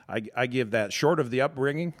really, I give that, short of the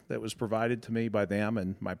upbringing that was provided to me by them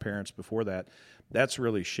and my parents before that, that's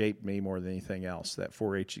really shaped me more than anything else. That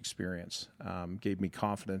 4-H experience gave me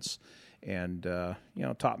confidence, and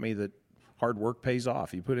taught me that hard work pays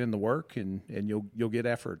off. You put in the work, and you'll get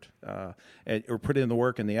effort, or put in the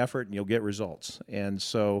work and the effort, and you'll get results. And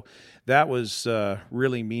so that was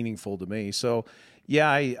really meaningful to me. So,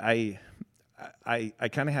 yeah, I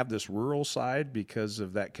kind of have this rural side because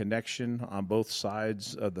of that connection on both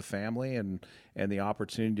sides of the family, and the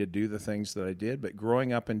opportunity to do the things that I did. But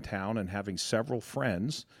growing up in town and having several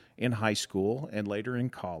friends in high school and later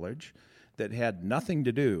in college that had nothing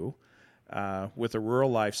to do with a rural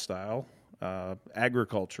lifestyle,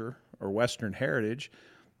 agriculture, or Western heritage,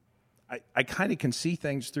 I kind of can see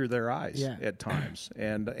things through their eyes at times,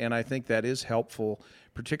 and I think that is helpful,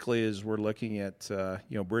 particularly as we're looking at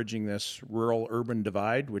bridging this rural-urban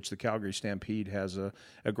divide, which the Calgary Stampede has a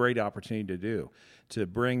great opportunity to do, to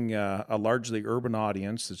bring a largely urban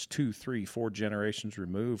audience that's 2, 3, 4 generations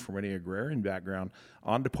removed from any agrarian background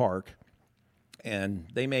onto Park, and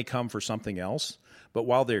they may come for something else. But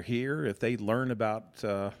while they're here, if they learn about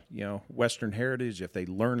Western heritage, if they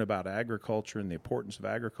learn about agriculture and the importance of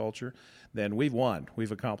agriculture, then we've won.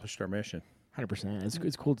 We've accomplished our mission. 100%.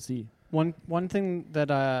 It's cool to see. One thing that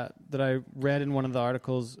I read in one of the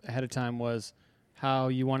articles ahead of time was how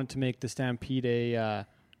you wanted to make the Stampede a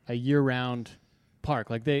year-round park.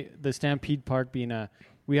 Like the Stampede Park being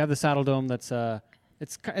we have the Saddle Dome that's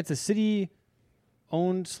it's a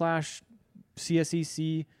city-owned /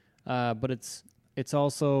 CSEC, but it's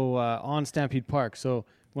also on Stampede Park. So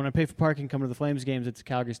when I pay for parking, come to the Flames games, it's a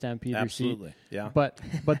Calgary Stampede Absolutely, receipt. yeah. But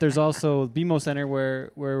there's also BMO Center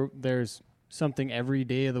where there's something every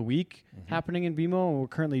day of the week happening in BMO. And we're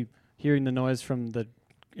currently hearing the noise from the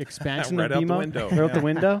expansion Right of out the BMO. window. Right out the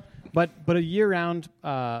window. But a year-round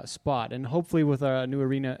spot, and hopefully with a new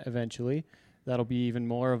arena eventually, that'll be even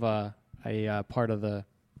more of a part of the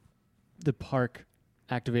park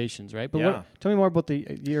activations, right? But Yeah. tell me more about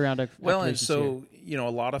the year-round activations. Well, and here. so,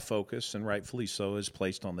 a lot of focus, and rightfully so, is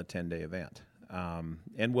placed on the 10-day event.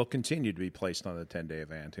 And will continue to be placed on the 10-day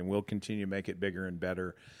event, and we'll continue to make it bigger and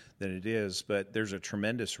better than it is. But there's a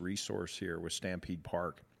tremendous resource here with Stampede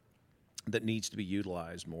Park that needs to be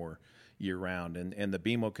utilized more year-round. And the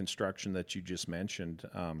BMO construction that you just mentioned,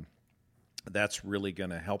 that's really going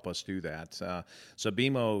to help us do that. So the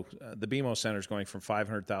BMO Center is going from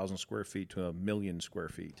 500,000 square feet to 1 million square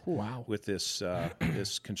feet. Wow. With this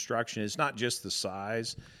this construction. It's not just the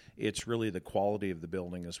size, it's really the quality of the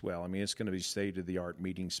building as well. I mean, it's going to be state-of-the-art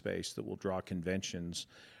meeting space that will draw conventions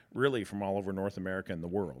really from all over North America and the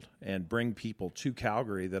world, and bring people to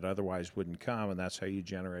Calgary that otherwise wouldn't come, and that's how you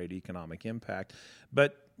generate economic impact.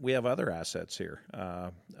 But we have other assets here,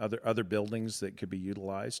 other buildings that could be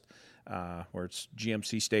utilized, where it's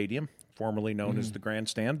GMC Stadium, formerly known as the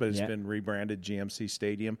Grandstand, but it's been rebranded GMC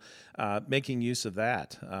Stadium, making use of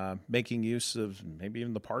that, making use of maybe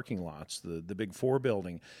even the parking lots, the Big Four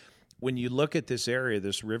building. When you look at this area,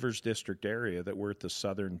 this Rivers District area that we're at the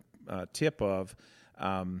southern tip of,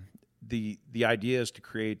 the idea is to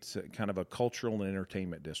create kind of a cultural and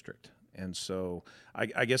entertainment district. And so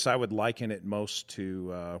I guess I would liken it most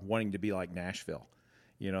to wanting to be like Nashville.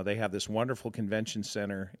 They have this wonderful convention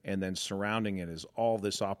center, and then surrounding it is all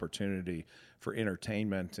this opportunity for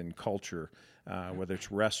entertainment and culture, whether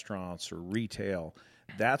it's restaurants or retail.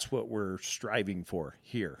 That's what we're striving for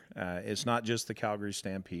here. It's not just the Calgary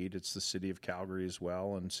Stampede, it's the city of Calgary as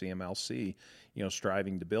well, and CMLC,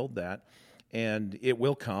 striving to build that. And it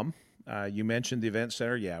will come. You mentioned the event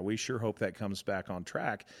center. Yeah, we sure hope that comes back on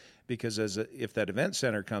track, because if that event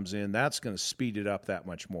center comes in, that's going to speed it up that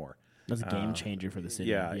much more. That's a game changer for the city.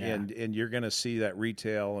 Yeah. And you're going to see that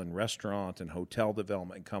retail and restaurant and hotel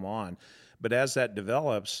development come on. But as that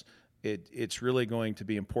develops, it's really going to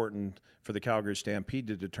be important for the Calgary Stampede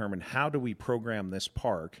to determine how do we program this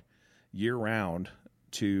park year-round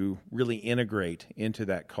to really integrate into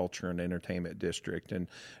that culture and entertainment district and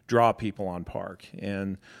draw people on park.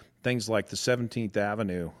 And things like the 17th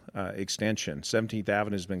Avenue extension. 17th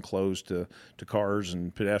Avenue has been closed to cars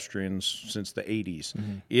and pedestrians since the 80s.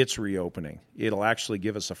 It's reopening. It'll actually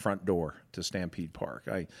give us a front door to Stampede Park.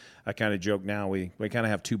 I kind of joke now we kind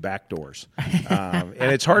of have two back doors. And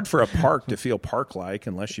it's hard for a park to feel park-like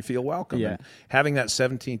unless you feel welcome. Yeah. And having that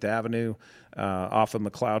 17th Avenue off of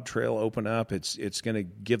McLeod Trail open up, it's going to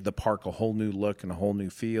give the park a whole new look and a whole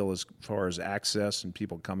new feel as far as access and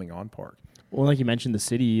people coming on park. Well, like you mentioned, the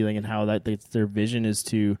city, like, and how their vision is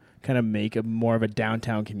to kind of make a more of a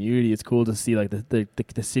downtown community. It's cool to see like the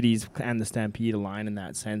cities and the Stampede align in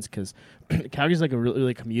that sense, because Calgary's like a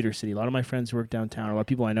really commuter city. A lot of my friends who work downtown, a lot of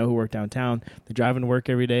people I know who work downtown, they drive into work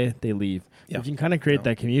every day, they leave. Yeah. If you can kind of create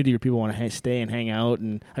that community where people want to stay and hang out,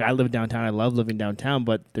 and like, I live downtown, I love living downtown,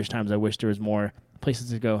 but there's times I wish there was more places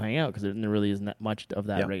to go hang out, because there really isn't that much of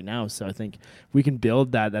that right now. So I think if we can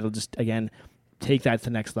build that, that'll just, again, take that to the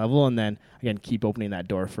next level, and then again keep opening that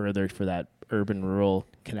door further for that urban rural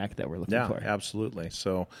connect that we're looking for. Yeah, absolutely.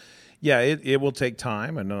 So it will take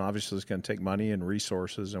time, and then obviously it's going to take money and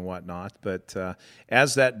resources and whatnot, but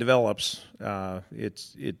as that develops,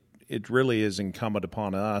 it really is incumbent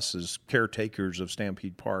upon us as caretakers of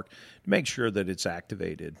Stampede Park to make sure that it's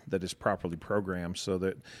activated, that it's properly programmed, so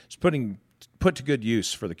that it's put to good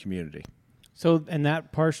use for the community. So, and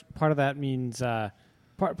that part of that means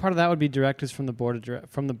part of that would be directives from the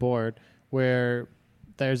board, where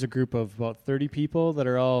there's a group of about 30 people that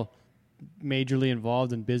are all majorly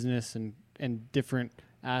involved in business and different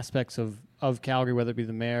aspects of Calgary, whether it be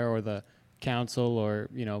the mayor or the council or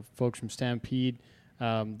folks from Stampede.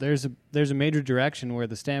 There's a major direction where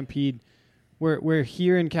the Stampede, we're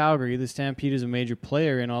here in Calgary. The Stampede is a major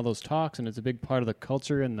player in all those talks, and it's a big part of the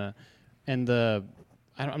culture and the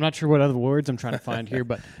I'm not sure what other words I'm trying to find here,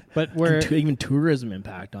 but where even tourism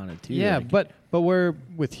impact on it too. Yeah, like, but where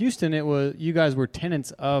with Houston, it was you guys were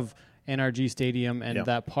tenants of NRG Stadium and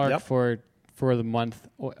that park for the month.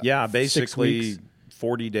 Yeah, 6 basically weeks.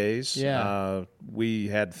 40 days. Yeah, we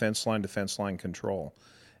had fence line to fence line control,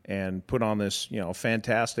 and put on this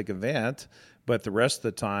fantastic event. But the rest of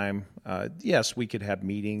the time, yes, we could have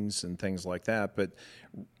meetings and things like that, but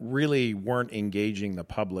really weren't engaging the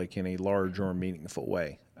public in a large or meaningful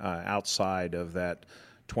way outside of that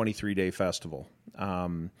 23-day festival.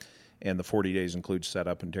 And the 40 days includes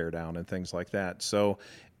setup and tear down and things like that. So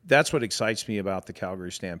that's what excites me about the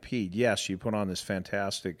Calgary Stampede. Yes, you put on this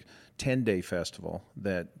fantastic 10-day festival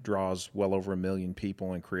that draws well over 1 million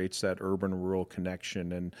people and creates that urban-rural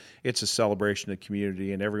connection, and it's a celebration of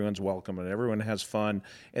community, and everyone's welcome, and everyone has fun,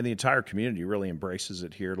 and the entire community really embraces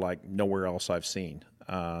it here like nowhere else I've seen.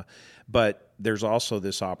 But there's also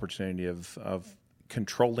this opportunity of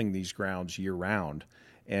controlling these grounds year-round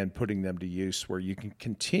and putting them to use where you can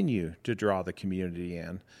continue to draw the community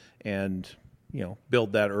in and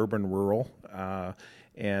build that urban-rural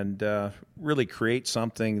and really create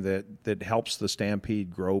something that helps the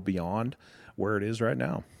Stampede grow beyond where it is right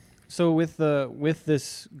now. So with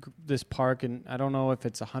this park, and I don't know if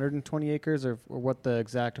it's 120 acres or what the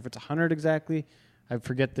exact, if it's 100 exactly, I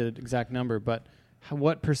forget the exact number, but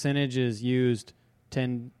what percentage is used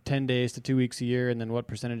 10 days to 2 weeks a year, and then what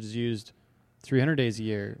percentage is used 300 days a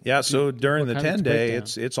year? Yeah, so during the 10-day,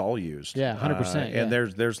 breakdown? it's all used. Yeah, 100%. And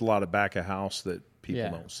there's a lot of back of house that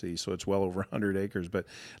people don't see, so it's well over 100 acres. But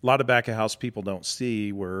a lot of back of house people don't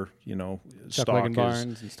see where stock is,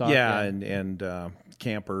 barns and stock, and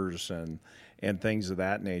campers and things of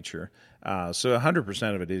that nature. So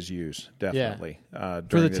 100% of it is used, definitely. For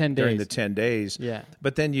the 10 days. During the 10 days. Yeah.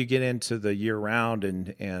 But then you get into the year-round,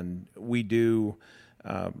 and we do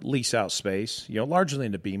lease out space, largely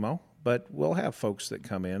into BMO. But we'll have folks that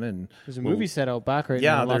come in and there's a movie set out back right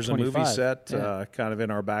now. Yeah, there's a movie set kind of in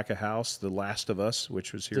our back of house, The Last of Us,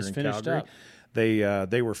 which was here just in finished Calgary. up.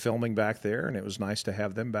 They were filming back there, and it was nice to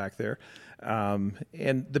have them back there. And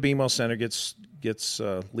the BMO Center gets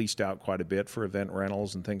leased out quite a bit for event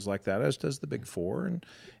rentals and things like that, as does the Big Four and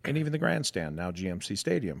even the grandstand, now GMC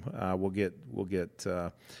Stadium. Will get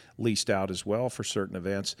leased out as well for certain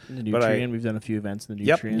events. The Nutrien, we've done a few events in the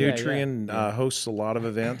Nutrien. Yep, Nutrien hosts a lot of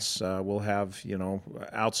events. We'll have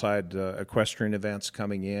outside equestrian events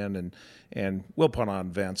coming in, and we'll put on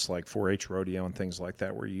events like 4-H rodeo and things like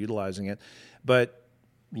that. We're utilizing it, but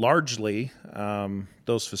largely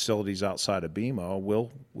those facilities outside of BMO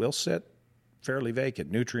will sit fairly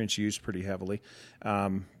vacant. Nutrients used pretty heavily,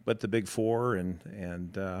 but the Big Four and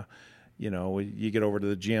you get over to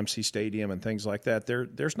the GMC Stadium and things like that.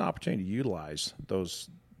 There's an opportunity to utilize those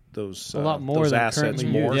a lot more those than assets currently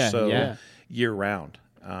more used. so year round.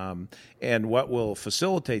 And what will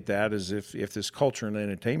facilitate that is if this culture and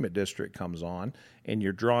entertainment district comes on and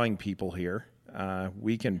you're drawing people here,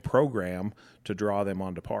 we can program to draw them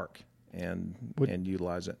onto park and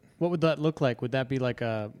utilize it. What would that look like? Would that be like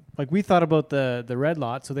we thought about the red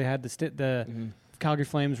lot, so they had the Calgary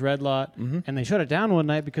Flames red lot, and they shut it down one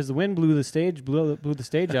night because the wind blew the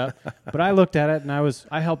stage up. But I looked at it and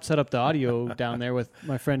I helped set up the audio down there with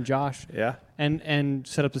my friend Josh. Yeah. And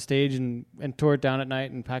set up the stage and tore it down at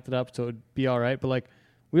night and packed it up so it'd be all right. But like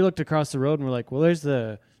we looked across the road and we're like, well, there's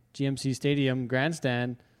the GMC Stadium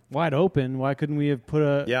grandstand wide open. Why couldn't we have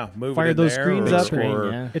fired those screens up?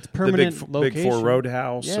 It's permanent the location. Big Four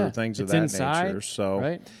Roadhouse or things of that inside, nature. So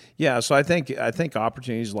right? So I think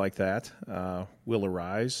opportunities like that will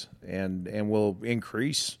arise and will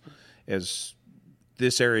increase as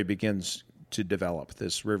this area begins to develop.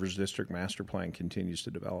 This Rivers District Master Plan continues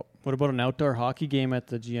to develop. What about an outdoor hockey game at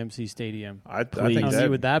the GMC Stadium? I think How neat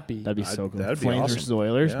would that be? That'd be so cool. That'd be Flames awesome. versus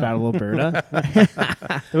Oilers, Yeah. Battle of Alberta.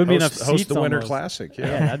 There would be enough seats. Host the Winter almost. Classic.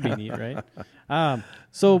 Yeah, that'd be neat, right? But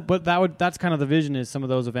that's kind of the vision, is some of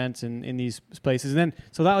those events in these places. And then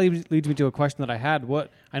so that leads me to a question that I had.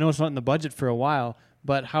 I know it's not in the budget for a while,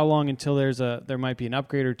 but how long until there might be an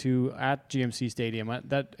upgrade or two at GMC Stadium?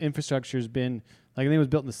 That infrastructure has been, like, I think it was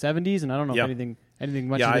built in the 70s, and I don't know if anything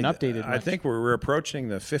much has been updated. I think we're approaching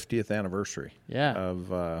the 50th anniversary of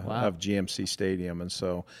GMC Stadium, and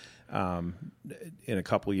so in a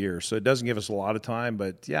couple of years. So it doesn't give us a lot of time,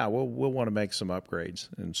 but we'll want to make some upgrades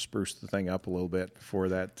and spruce the thing up a little bit before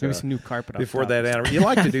that. Maybe some new carpet before up top. that. You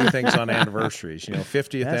like to do things on anniversaries,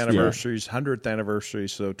 50th anniversaries, 100th anniversary.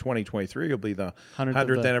 So 2023 will be the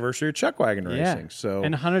 100th anniversary of Chuck Wagon Racing. So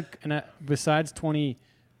and 100 besides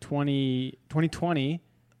 2020,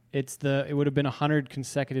 it would have been 100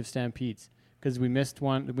 consecutive Stampedes, because we missed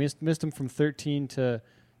one. We missed them from 13 to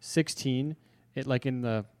 16. It like in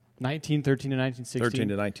the 1913 to 1916. 13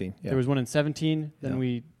 to 19. Yeah. There was one in 17. Then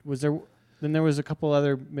Then there was a couple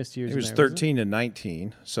other missed years. It was in there, 13 and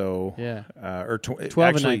 19. So 12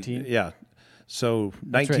 and 19. Yeah. So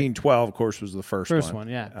 1912, of course, was the first one.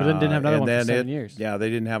 Yeah. But then didn't have another one for 7 years. Yeah, they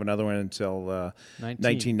didn't have another one until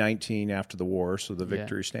 1919 after the war, so the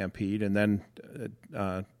Victory Stampede, and then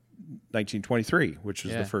 1923, which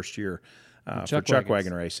was the first year for Chuck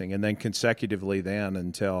Wagon Racing, and then consecutively then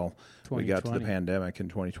until we got to the pandemic in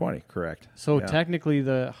 2020. Correct. So technically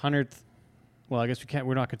the 100th. Well, I guess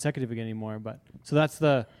we're not consecutive again anymore. But so that's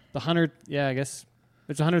the 100th. Yeah, I guess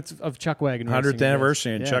it's the 100th of Chuck Wagon Racing. 100th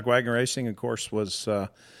anniversary, and Chuck Wagon Racing, of course, was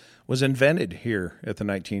invented here at the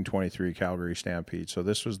 1923 Calgary Stampede. So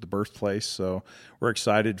this was the birthplace. So we're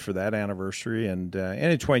excited for that anniversary, and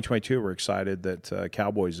in 2022, we're excited that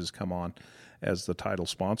Cowboys has come on as the title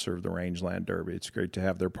sponsor of the Rangeland Derby. It's great to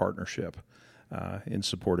have their partnership in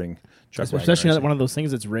supporting Chuck Wagon Especially Racing. one of those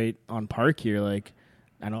things that's right on park here. Like,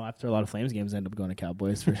 I know after a lot of Flames games, I end up going to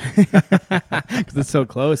Cowboys because it's so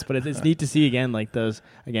close. But it's neat to see everybody,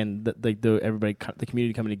 the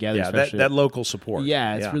community coming together. Yeah, that local support.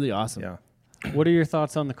 Yeah, it's really awesome. Yeah. What are your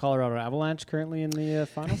thoughts on the Colorado Avalanche currently in the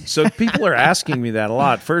finals? So people are asking me that a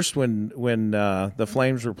lot. First, when the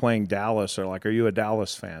Flames were playing Dallas, they're like, "Are you a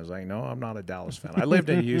Dallas fan?" I was like, "No, I'm not a Dallas fan. I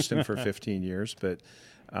lived in Houston for 15 years, but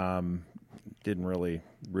didn't really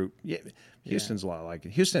root." Yeah, Houston's a lot like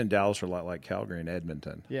it. Houston and Dallas are a lot like Calgary and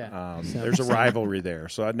Edmonton. Yeah, there's a rivalry there.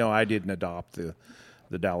 So I didn't adopt the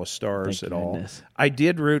Dallas Stars Thank at goodness. all. I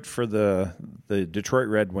did root for the Detroit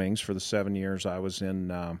Red Wings for the 7 years I was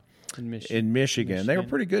in Michigan. They were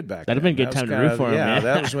pretty good back then. That'd have been a good time to root for them. Yeah,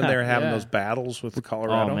 Yeah, that was when they were having those battles with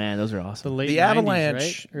Colorado. Oh man, those are awesome. late The 90s, Avalanche,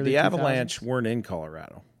 right? Early the Avalanche 2000s? weren't in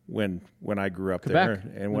Colorado when I grew up Quebec,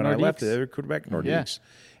 there, and when I left, they were Quebec Nordiques.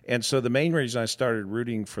 And so the main reason I started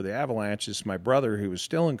rooting for the Avalanche is my brother, who was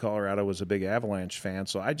still in Colorado, was a big Avalanche fan.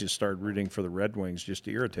 So I just started rooting for the Red Wings just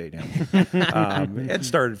to irritate him and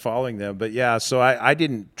started following them. But yeah, so I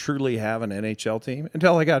didn't truly have an NHL team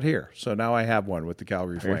until I got here. So now I have one with the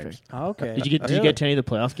Calgary Flames. Oh, okay. Did you get to any of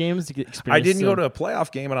the playoff games? Did you get I didn't go to a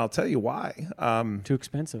playoff game, and I'll tell you why. Too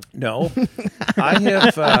expensive. No, I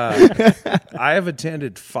have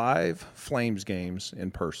attended 5 Flames games in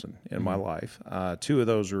person in my life. 2 of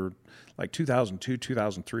those are like 2002,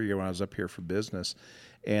 2003, when I was up here for business,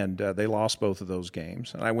 and they lost both of those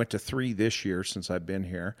games. And I went to 3 this year since I've been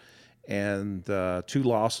here, and 2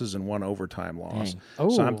 losses and 1 overtime loss. Oh,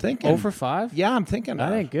 so I'm thinking 0 for 5? Yeah, I'm thinking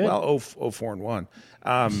That ain't good. Well, 4 and 1.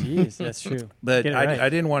 Jeez, that's true. But Get it right. I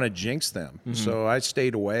didn't want to jinx them, so I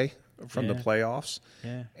stayed away from the playoffs.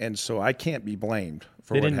 Yeah. And so I can't be blamed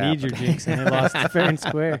for They what didn't need your happened. jinx, and they lost fair and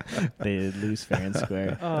square. They did lose fair and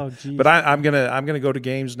square. Oh, geez. But I'm gonna go to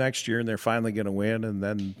games next year, and they're finally gonna win, and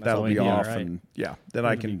then that'll all be we need, off, right. and then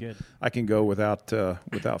That'll be good. I can go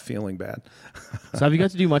without feeling bad. So have you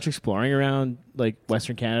got to do much exploring around like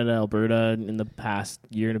Western Canada, Alberta in the past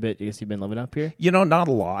year and a bit? I guess you've been living up here. Not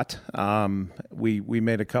a lot. We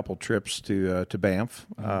made a couple trips to Banff.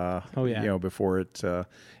 Oh, yeah. Before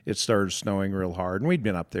it started snowing real hard, and we'd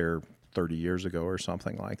been up there 30 years ago or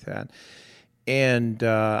something like that. And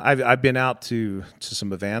I've been out to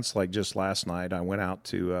some events. Like just last night, I went out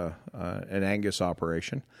to an Angus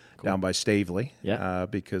operation down by Stavely. Yeah.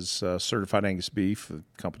 Because Certified Angus Beef, the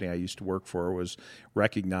company I used to work for, was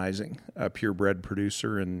recognizing a purebred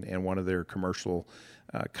producer and one of their commercial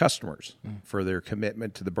customers for their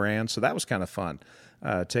commitment to the brand. So that was kind of fun.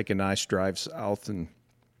 Take a nice drive south and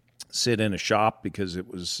sit in a shop because it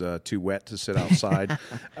was too wet to sit outside,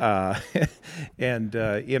 and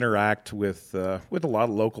interact with a lot of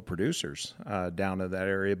local producers down in that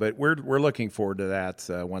area. But we're looking forward to that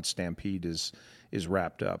once Stampede is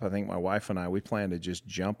wrapped up. I think my wife and we plan to just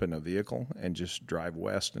jump in a vehicle and just drive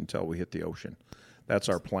west until we hit the ocean. That's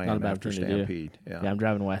our Not a plan bad after thing to do. Stampede. Yeah, I'm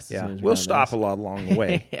driving west. As Yeah, soon as we'll we're done stop this. a lot along the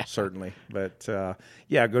way, certainly. But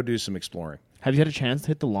go do some exploring. Have you had a chance to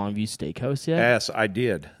hit the Longview Steakhouse yet? Yes, I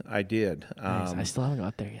did. Nice. I still haven't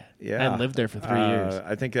got there yet. Yeah, I hadn't lived there for 3 years.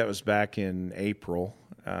 I think that was back in April.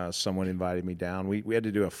 Someone invited me down. We had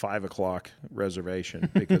to do a 5:00 reservation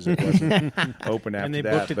because it wasn't open after And they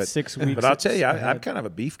that. booked it 6 weeks But I'll tell you, I'm ahead. kind of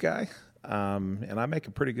a beef guy, and I make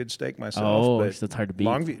a pretty good steak myself. Oh, but so it's hard to beat.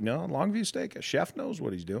 Longview steak. A chef knows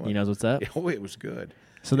what he's doing. He knows what's up. Oh, it was good.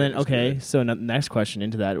 So then, It was okay. good. So next question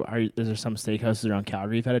into that: is there some steakhouses around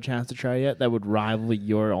Calgary you've had a chance to try yet that would rival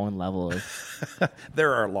your own level of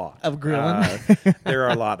There are a lot of grilling? There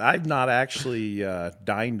are a lot. I've not actually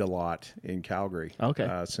dined a lot in Calgary.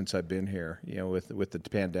 Okay. Since I've been here, with the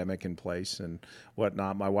pandemic in place and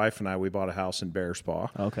whatnot. My wife and we bought a house in Bear Spa.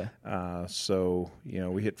 Okay. So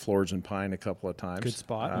we hit Floors and Pine a couple of times. Good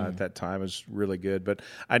spot. At that time. It was really good. But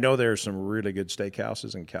I know there are some really good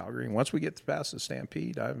steakhouses in Calgary. And once we get past the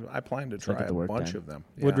Stampede, I plan to try get the a work bunch done. of them.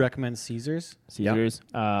 Would Yeah. recommend Caesars. Caesars.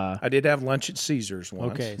 I did have lunch at Caesars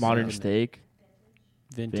once. Okay. Modern so steak.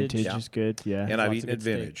 Vintage. Vintage is good. Yeah. And I've Lots of eaten good at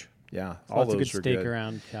steak. Vintage. Yeah. All Lots of those good are steak good.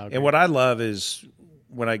 around Calgary. And what I love is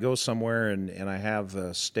when I go somewhere and I have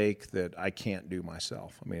a steak that I can't do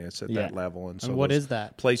myself. I mean, it's at that level. And so And what those is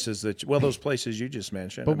that? places those places you just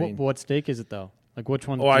mentioned. But I mean, what steak is it though? Like which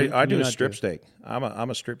one? I can do you a not strip steak. I'm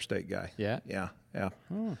a strip steak guy. Yeah? Yeah.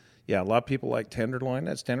 Yeah. A lot of people like tenderloin.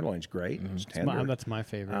 Tenderloin's great. It's tender. That's my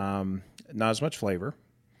favorite. Not as much flavor.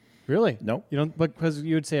 Really? Nope. You don't, because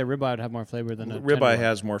you would say a ribeye would have more flavor than a Ribeye tenderloin.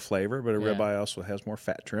 has more flavor, but a Yeah. ribeye also has more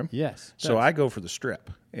fat trim. Yes. So does. I go for the strip.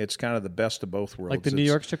 It's kind of the best of both worlds. like the New It's-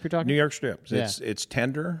 York strip you're talking. New York strips. Yeah. It's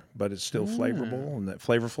tender, but it's still flavorful and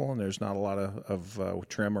flavorful, and there's not a lot of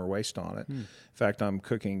trim or waste on it. In fact, I'm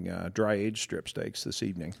cooking dry aged strip steaks this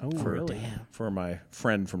evening for my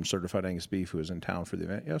friend from Certified Angus Beef who was in town for the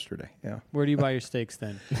event yesterday. Yeah. Where do you buy your steaks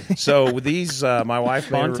then? So with these, my wife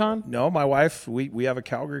made Bonton? No, my wife. We have a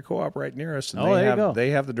Calgary Co-op right near us, and Oh, there you go.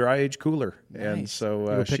 they have the dry aged cooler, and Nice. so You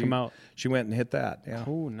go pick 'em out. She went and hit that. Yeah.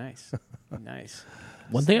 Oh, nice, nice.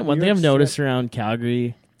 One thing New York I've noticed strip. around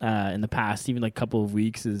Calgary in the past, even like couple of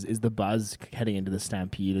weeks, is the buzz heading into the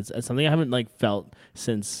Stampede. It's something I haven't felt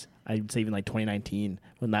since I'd say even 2019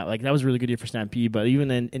 when that was a really good year for Stampede. But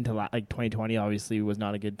even into 2020, obviously was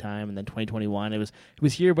not a good time, and then 2021 it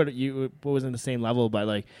was here, but it wasn't the same level.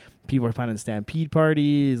 But people are planning Stampede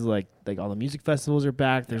parties, like all the music festivals are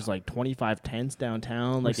back. There's 25 tents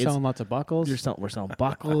downtown. We're selling lots of buckles. We're selling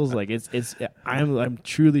buckles. I'm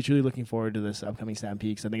truly looking forward to this upcoming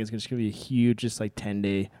Stampede because I think it's just gonna be a huge, just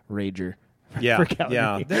 10-day rager. Yeah, for Calgary.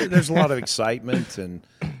 yeah. There's a lot of excitement, and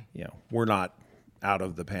we're not out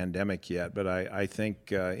of the pandemic yet, but I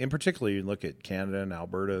think in particular you look at Canada and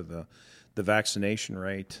Alberta, the vaccination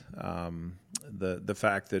rate, the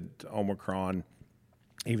fact that Omicron,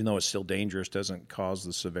 even though it's still dangerous, doesn't cause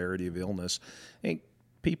the severity of illness. I think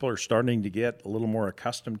people are starting to get a little more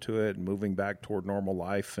accustomed to it and moving back toward normal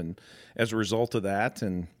life, and as a result of that,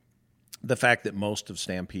 and the fact that most of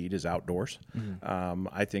Stampede is outdoors,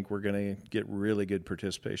 I think we're going to get really good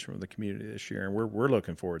participation from the community this year, and we're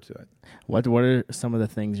looking forward to it. What are some of the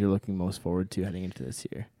things you're looking most forward to heading into this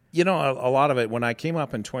year? A lot of it, when I came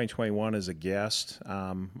up in 2021 as a guest,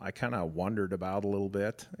 I kind of wondered about a little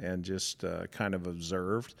bit and just kind of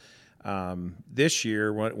observed. This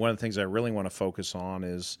year, one of the things I really want to focus on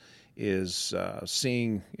is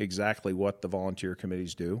seeing exactly what the volunteer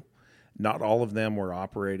committees do. Not all of them were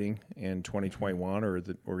operating in 2021,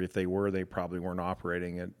 or if they were, they probably weren't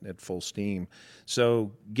operating at full steam.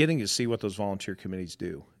 So getting to see what those volunteer committees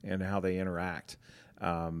do and how they interact,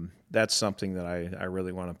 that's something that I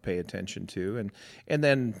really want to pay attention to. And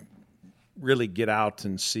then really get out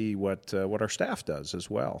and see what our staff does as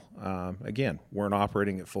well. Again, weren't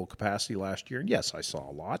operating at full capacity last year. And yes, I saw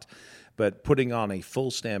a lot, but putting on a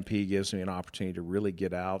full Stampede gives me an opportunity to really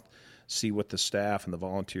get out, see what the staff and the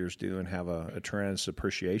volunteers do, and have a tremendous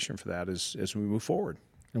appreciation for that as we move forward.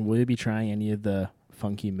 And will you be trying any of the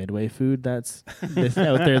funky Midway food that's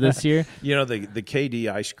out there this year? You know, the KD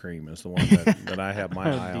ice cream is the one that I have my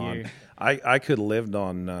eye on. I could have lived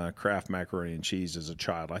on Kraft macaroni and cheese as a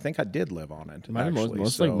child. I think I did live on it.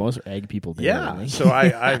 Most egg people do. Yeah, really. so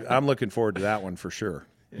I'm looking forward to that one for sure.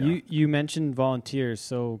 Yeah. You mentioned volunteers.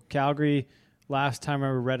 So Calgary, last time I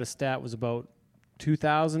read a stat, was about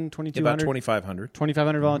 2,000, 2,200? About 2,500.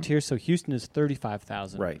 2,500 volunteers. So Houston is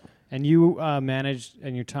 35,000. Right. And you managed,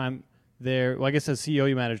 in your time there, well, I guess as CEO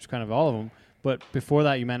you managed kind of all of them, but before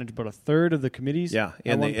that you managed about a third of the committees? Yeah,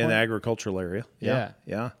 in the agricultural area.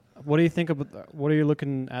 Yeah. What do you think about, what are you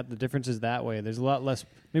looking at the differences that way? There's a lot less,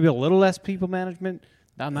 maybe a little less people management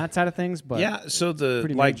on that side of things, but yeah, so the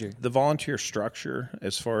major. The volunteer structure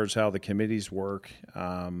as far as how the committees work,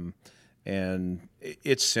 and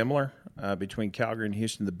it's similar between Calgary and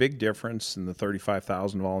Houston. The big difference in the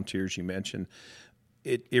 35,000 volunteers you mentioned,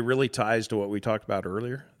 it really ties to what we talked about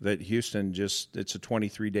earlier, that Houston it's a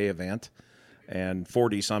 23-day event and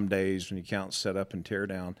 40 some days when you count set up and tear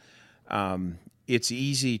down. It's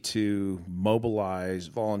easy to mobilize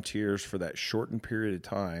volunteers for that shortened period of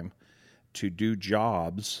time to do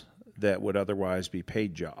jobs that would otherwise be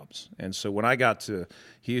paid jobs. And so when I got to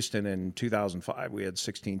Houston in 2005, we had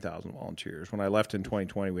 16,000 volunteers. When I left in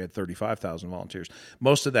 2020, we had 35,000 volunteers.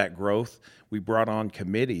 Most of that growth, we brought on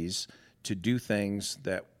committees to do things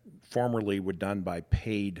that formerly were done by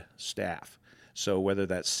paid staff. So whether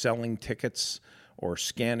that's selling tickets or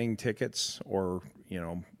scanning tickets or,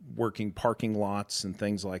 working parking lots and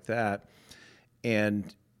things like that.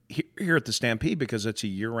 And here at the Stampede, because it's a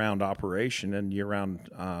year-round operation and year-round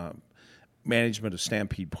management of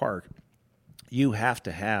Stampede Park, you have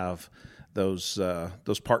to have those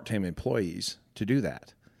part-time employees to do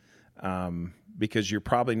that, because you're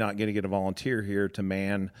probably not going to get a volunteer here to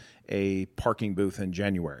man a parking booth in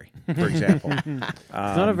January, for example. It's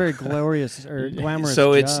not a very glorious or glamorous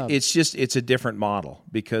so job. it's a different model,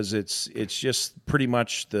 because it's just pretty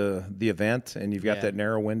much the event, and you've got that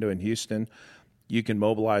narrow window in Houston. You can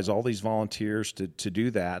mobilize all these volunteers to do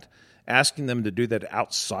that. Asking them to do that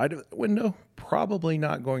outside of the window, probably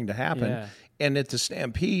not going to happen. Yeah. And at the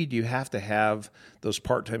Stampede, you have to have those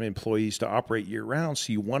part-time employees to operate year-round,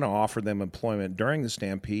 so you want to offer them employment during the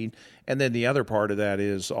Stampede. And then the other part of that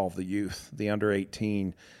is all of the youth, the under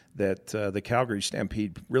 18, that the Calgary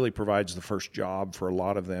Stampede really provides the first job for a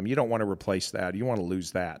lot of them. You don't want to replace that. You want to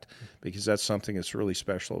lose that, because that's something that's really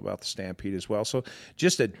special about the Stampede as well. So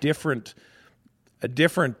just a different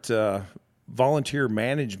volunteer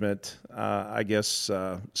management,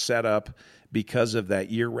 setup, because of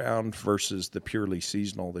that year-round versus the purely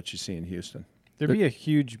seasonal that you see in Houston. There'd be a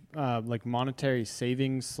huge monetary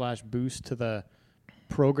savings / boost to the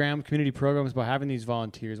community programs by having these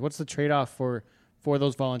volunteers. What's the trade-off for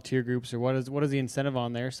those volunteer groups, or what is the incentive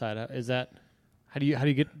on their side? Is that how do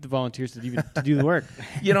you get the volunteers to do the work?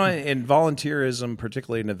 In volunteerism,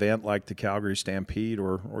 particularly an event like the Calgary Stampede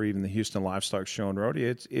or even the Houston Livestock Show and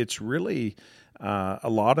Rodeo, it's really a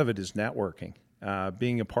lot of it is networking,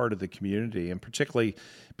 being a part of the community, and particularly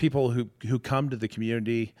people who come to the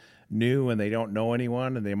community new and they don't know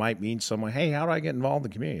anyone, and they might meet someone. Hey, how do I get involved in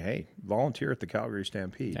the community? Hey, volunteer at the Calgary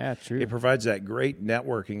Stampede. Yeah, true. It provides that great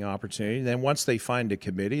networking opportunity. And then once they find a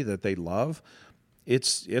committee that they love,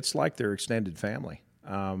 it's like their extended family.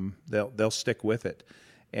 They'll stick with it,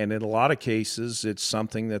 and in a lot of cases, it's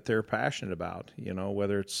something that they're passionate about.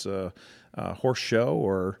 Whether it's a horse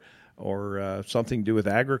show or something to do with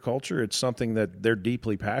agriculture, it's something that they're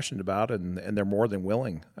deeply passionate about, and they're more than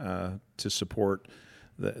willing to support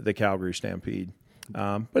the Calgary Stampede.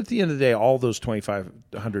 But at the end of the day, all those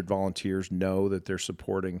 2,500 volunteers know that they're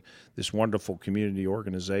supporting this wonderful community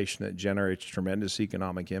organization that generates tremendous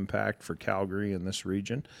economic impact for Calgary and this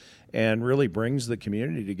region, and really brings the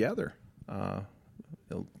community together,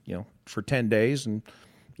 for 10 days, and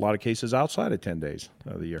a lot of cases outside of 10 days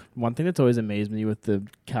of the year. One thing that's always amazed me with the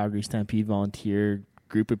Calgary Stampede volunteer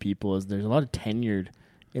group of people is there's a lot of tenured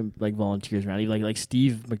like volunteers around. Even like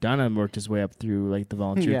Steve McDonough worked his way up through like the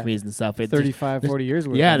volunteer Yeah. committees and stuff. 35, 40 years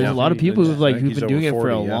worth. Yeah, of there's a lot of community. people who've I think who've he's been doing over it for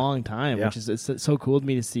a 40, yeah. long time, Yeah. which is it's so cool to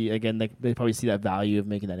me to see. Again, like they probably see that value of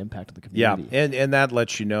making that impact on the Yeah, community. and that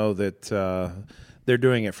lets you know that they're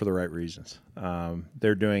doing it for the right reasons.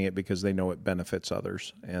 They're doing it because they know it benefits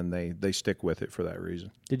others, and they stick with it for that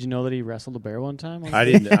reason. Did you know that he wrestled a bear one time? I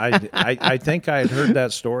didn't. I think I had heard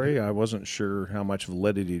that story. I wasn't sure how much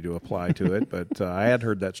validity to apply to it, but I had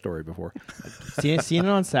heard that story before. Seeing it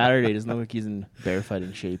on Saturday doesn't look like he's in bear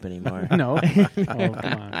fighting shape anymore. No. Oh,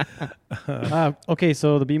 come on. Okay,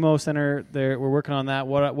 so the BMO Center, we're working on that.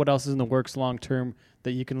 What else is in the works long term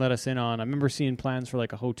that you can let us in on? I remember seeing plans for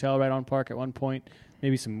like a hotel right on Park at one point,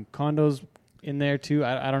 maybe some condos in there too.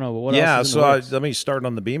 I don't know, but what else is in the works? Let me start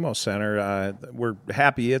on the BMO Center. We're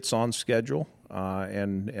happy it's on schedule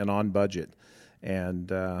and on budget, and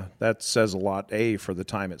that says a lot. A, for the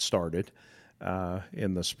time it started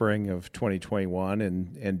in the spring of 2021,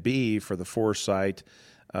 and B, for the foresight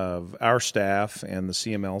of our staff and the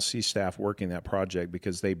CMLC staff working that project,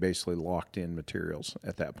 because they basically locked in materials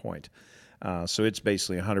at that point. So it's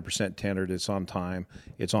basically 100% tendered. It's on time.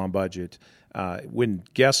 It's on budget. When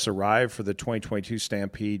guests arrive for the 2022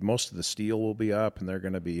 Stampede, most of the steel will be up, and they're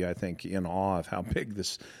going to be, I think, in awe of how big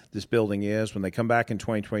this building is. When they come back in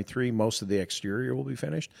 2023, most of the exterior will be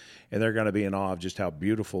finished, and they're going to be in awe of just how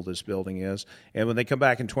beautiful this building is. And when they come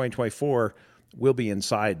back in 2024, we'll be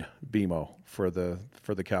inside BMO for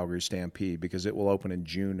the Calgary Stampede, because it will open in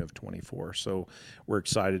June of 24. So we're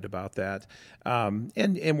excited about that.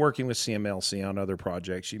 And working with CMLC on other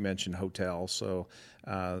projects. You mentioned hotels. So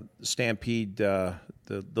Stampede, the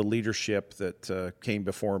leadership that came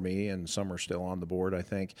before me, and some are still on the board, I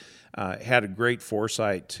think, had a great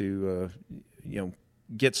foresight to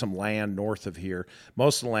get some land north of here.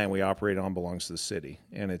 Most of the land we operate on belongs to the city,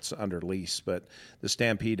 and it's under lease. But the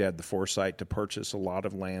Stampede had the foresight to purchase a lot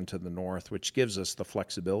of land to the north, which gives us the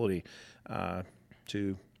flexibility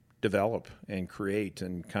to develop and create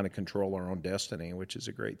and kind of control our own destiny, which is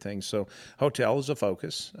a great thing. So hotel is a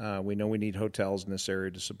focus. We know we need hotels in this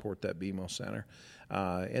area to support that BMO Center.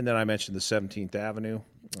 And then I mentioned the 17th Avenue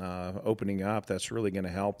opening up. That's really going to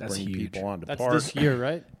help bring huge. people onto That's Park. this year,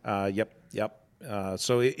 right? Yep.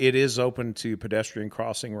 So it is open to pedestrian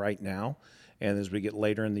crossing right now, and as we get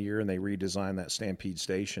later in the year and they redesign that Stampede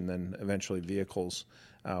station, then eventually vehicles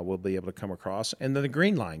will be able to come across. And then the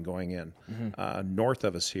Green Line going in north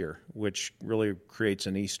of us here, which really creates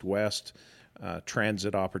an east-west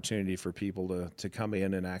transit opportunity for people to come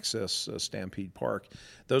in and access Stampede Park.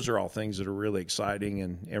 Those are all things that are really exciting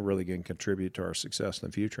and really going to contribute to our success in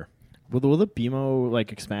the future. Will the BMO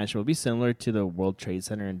expansion will it be similar to the World Trade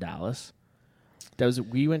Center in Dallas?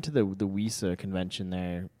 We went to the WISA convention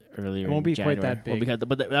there earlier. It won't in be quite January. that big.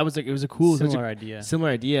 But that was it was a cool Similar idea.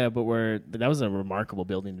 Similar idea, but that was a remarkable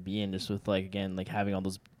building to be in, just with having all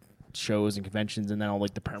those shows and conventions, and then all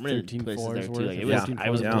the permanent 13 places floors there too. worth. It was,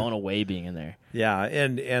 I was Yeah. blown away being in there. Yeah,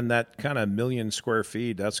 and that kind of 1 million square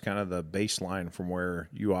feet, that's kind of the baseline from where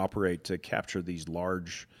you operate to capture these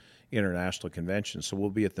large international conventions. So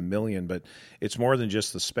we'll be at the 1 million, but it's more than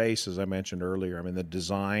just the space, as I mentioned earlier. I mean, the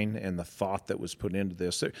design and the thought that was put into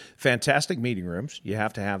this. They're fantastic meeting rooms. You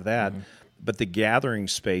have to have that. But the gathering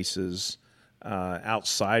spaces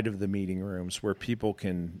outside of the meeting rooms where people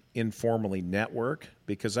can informally network,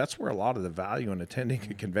 because that's where a lot of the value in attending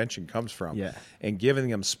a convention comes from. Yeah. And giving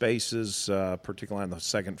them spaces, particularly on the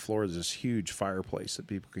second floor, there's this huge fireplace that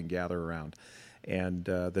people can gather around. And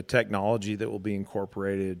the technology that will be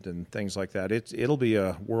incorporated and things like that, it'll be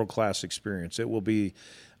a world-class experience. It will be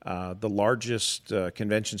the largest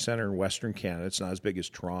convention center in Western Canada. It's not as big as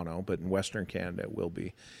Toronto, but in Western Canada it will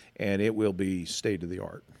be. And it will be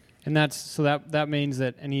state-of-the-art. And that means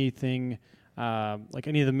that anything, like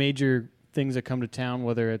any of the major things that come to town,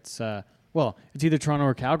 whether it's it's either Toronto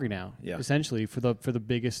or Calgary now, essentially for the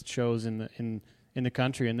biggest shows in the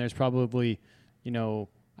country. And there's probably,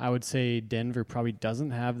 I would say Denver probably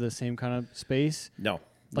doesn't have the same kind of space. No,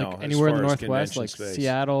 anywhere in the as far as Northwest, convention like space.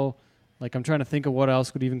 Seattle. Like I'm trying to think of what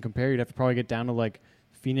else would even compare. You'd have to probably get down to like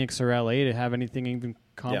Phoenix or LA to have anything even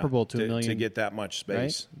comparable to 1 million. To get that much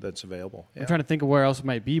space that's available. Yeah. I'm trying to think of where else it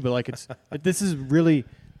might be, but this is really,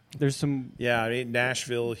 there's some. Yeah, I mean,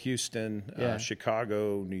 Nashville, Houston, Yeah.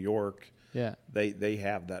 Chicago, New York, Yeah. they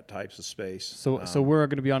have that types of space. So we're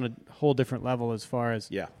going to be on a whole different level as far as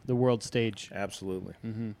the world stage. Absolutely.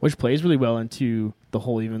 Which plays really well into the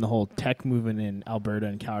whole tech movement in Alberta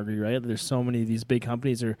and Calgary, right? There's so many of these big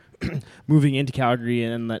companies are moving into Calgary,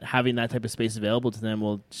 and having that type of space available to them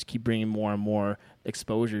will just keep bringing more and more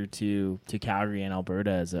exposure to Calgary and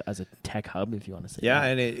Alberta as a tech hub, if you want to say. Yeah,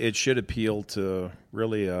 that. and it should appeal to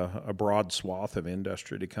really a broad swath of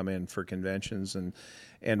industry to come in for conventions.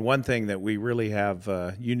 And one thing that we really have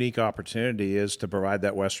a unique opportunity is to provide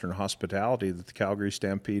that Western hospitality that the Calgary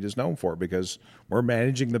Stampede is known for, because we're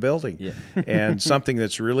managing the building. Yeah. And something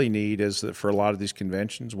that's really neat is that for a lot of these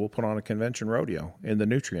conventions, we'll put on a convention rodeo in the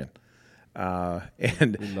Nutrien.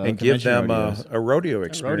 And give them a rodeo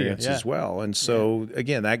experience yeah. as well. And so,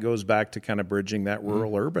 again, that goes back to kind of bridging that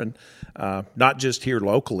rural-urban, not just here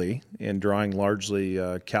locally and drawing largely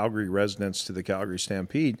Calgary residents to the Calgary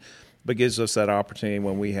Stampede, but gives us that opportunity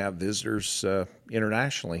when we have visitors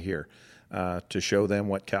internationally here to show them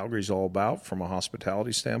what Calgary's all about from a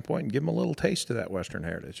hospitality standpoint and give them a little taste of that Western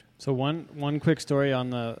heritage. So one quick story on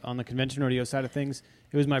the convention rodeo side of things.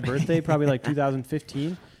 It was my birthday, probably like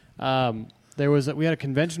 2015. We had a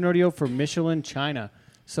convention rodeo for Michelin China.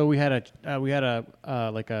 So we had a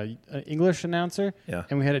English announcer,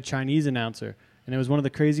 and we had a Chinese announcer, and it was one of the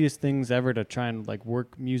craziest things ever to try and like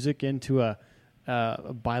work music into a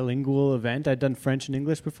bilingual event. I'd done French and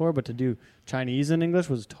English before, but to do Chinese and English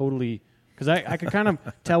was totally, because I could kind of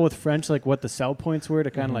tell with French like what the sell points were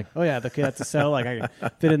to kind of like, oh yeah, okay, that's a sell, like I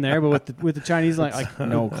could fit in there. But with the Chinese, like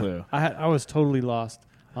no clue. I was totally lost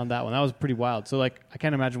on that one. That was pretty wild. So like I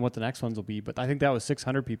can't imagine what the next ones will be, but I think that was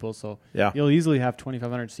 600 people. So you'll easily have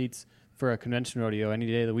 2,500 seats for a convention rodeo any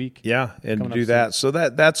day of the week. Yeah, and do that. So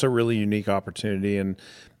that's a really unique opportunity, and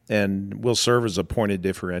will serve as a point of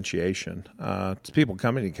differentiation to people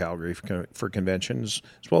coming to Calgary for conventions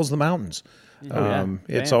as well as the mountains.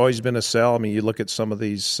 It's always been a sell. I mean, you look at some of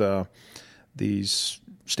these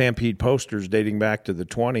Stampede posters dating back to the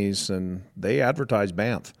 20s, and they advertise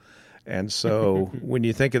Banff. And so when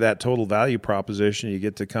you think of that total value proposition, you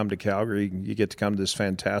get to come to Calgary, you get to come to this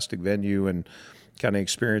fantastic venue and kind of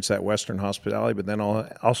experience that Western hospitality, but then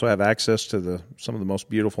also have access to some of the most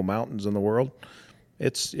beautiful mountains in the world.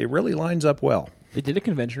 It really lines up well. They did a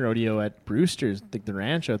convention rodeo at Brewster's, the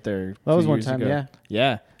ranch out there. That was one time, ago.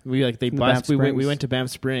 Yeah. We went to Banff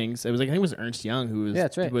Springs. It was I think it was Ernst Young who was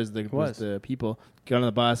that's right. was the people. Get on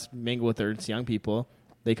the bus, mingle with the Ernst Young people.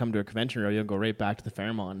 They come to a convention rodeo and go right back to the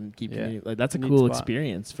Fairmont and keep that's a cool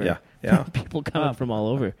experience for people coming from all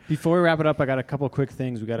over. Before we wrap it up, I got a couple quick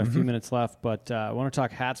things. We got a few minutes left, but I want to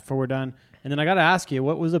talk hats before we're done. And then I got to ask you,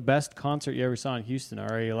 what was the best concert you ever saw in Houston?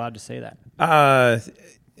 Or are you allowed to say that?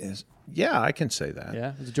 Yeah, I can say that.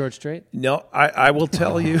 Yeah, was it George Strait? No, I will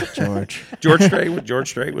tell you, George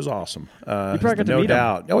Strait was awesome. You probably got to no meet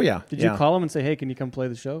doubt. him. Oh yeah. Did you call him and say, "Hey, can you come play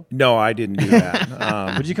the show"? No, I didn't do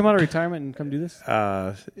that. Would you come out of retirement and come do this?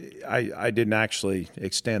 I didn't actually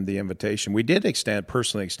extend the invitation. We did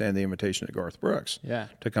personally extend the invitation to Garth Brooks.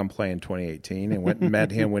 To come play in 2018, and went and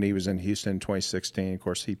met him when he was in Houston in 2016. Of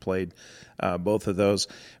course, he played both of those.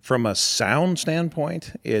 From a sound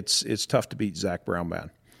standpoint, it's tough to beat Zach Brown Band.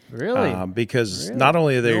 Really? Because not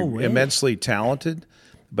only are they immensely talented,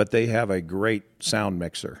 but they have a great sound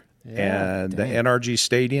mixer. And the NRG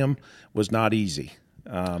Stadium was not easy.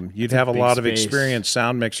 You'd have a lot of experienced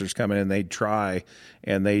sound mixers come in, and they'd try,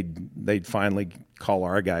 and they'd finally call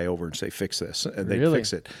our guy over and say, "Fix this," and they'd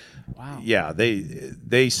fix it. Wow. Yeah,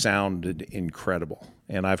 they sounded incredible.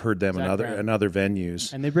 And I've heard them in other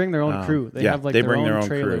venues. And they bring their own crew. They have their own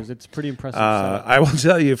trailers. Crew. It's pretty impressive. I will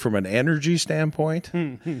tell you from an energy standpoint,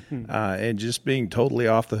 and just being totally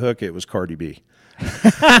off the hook, it was Cardi B.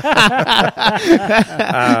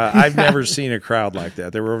 I've never seen a crowd like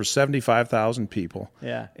that. There were over 75,000 people.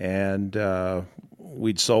 Yeah. And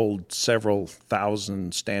we'd sold several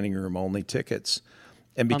thousand standing room only tickets.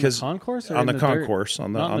 And because on the concourse, or on the concourse,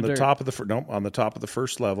 on the top of the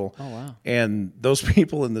first level. Oh wow! And those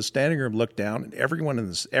people in the standing room looked down, and everyone in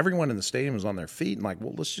the stadium was on their feet, and like,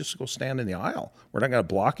 well, let's just go stand in the aisle. We're not going to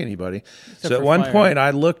block anybody. So at one point,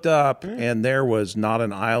 I looked up, and there was not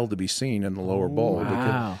an aisle to be seen in the lower bowl.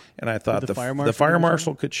 Wow! And I thought the fire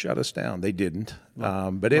marshal could shut us down. They didn't,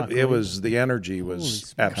 but it was the energy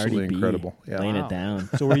was absolutely incredible. Yeah. Laying it down.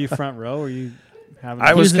 So were you front row? Or were you?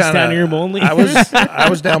 I was standing room only. I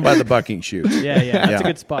was down by the bucking chute. Yeah, that's a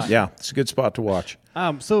good spot. Yeah, it's a good spot to watch.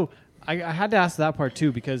 So I had to ask that part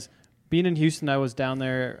too, because being in Houston, I was down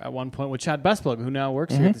there at one point with Chad Bestplug, who now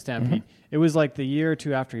works here at the Stampede. It was like the year or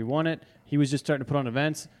two after he won it. He was just starting to put on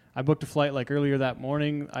events. I booked a flight like earlier that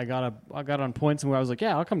morning. I got on points, and where I was like,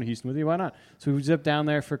 yeah, I'll come to Houston with you. Why not? So we zipped down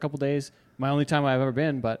there for a couple days. My only time I've ever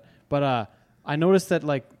been, but I noticed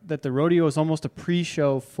that the rodeo is almost a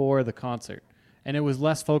pre-show for the concert. And it was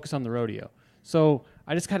less focused on the rodeo. So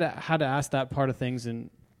I just kind of had to ask that part of things. And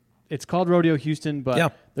it's called Rodeo Houston,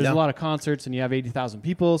 but there's a lot of concerts, and you have 80,000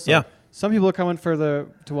 people. So some people are coming to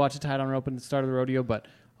watch the Tie Down Rope and the start of the rodeo, but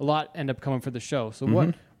a lot end up coming for the show. So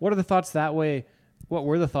what are the thoughts that way? What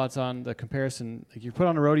were the thoughts on the comparison? Like you put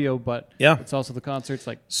on a rodeo, but it's also the concerts.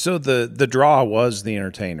 Like so, the draw was the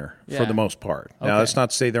entertainer for the most part. Now, Okay. that's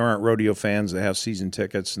not to say there aren't rodeo fans that have season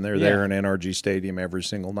tickets and they're there in NRG Stadium every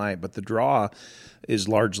single night, but the draw is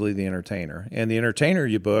largely the entertainer, and the entertainer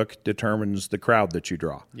you book determines the crowd that you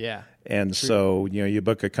draw. yeah, And so, you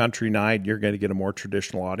book a country night, you're going to get a more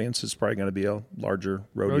traditional audience. It's probably going to be a larger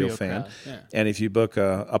rodeo fan. crowd, yeah. And if you book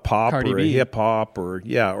a pop Cardi or a B. hip hop or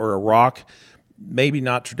a rock, maybe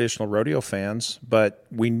not traditional rodeo fans, but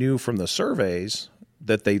we knew from the surveys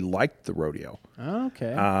that they liked the rodeo.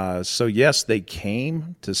 okay. So yes, they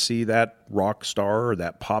came to see that rock star or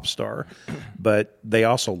that pop star, but they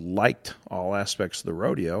also liked all aspects of the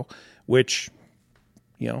rodeo, which,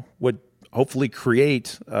 would hopefully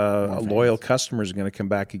create a loyal customers going to come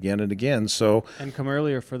back again and again. So and come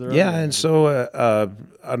earlier for the rodeo. yeah, and so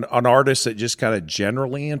an artist that just kind of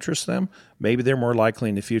generally interests them, maybe they're more likely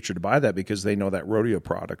in the future to buy that because they know that rodeo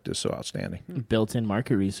product is so outstanding. Built-in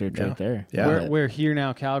market research right there. Yeah. We're here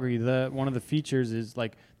now, Calgary. One of the features is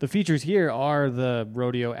like the features here are the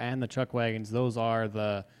rodeo and the chuck wagons. Those are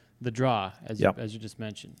the draw, as you just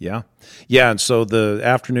mentioned. Yeah. And so the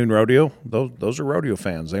afternoon rodeo, those are rodeo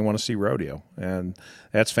fans. They want to see rodeo, and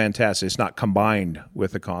that's fantastic. It's not combined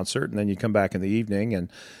with a concert, and then you come back in the evening,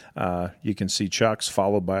 and you can see chucks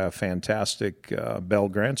followed by a fantastic Bell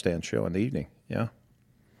Grandstand show in the evening. Yeah.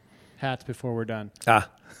 Hats before we're done.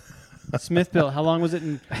 Smith Smithbilt. How long was it?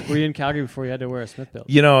 Were you in Calgary before you had to wear a Smithbilt?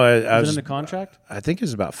 I Was was it in the contract? I think it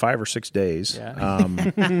was about 5 or 6 days.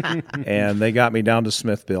 Yeah. And they got me down to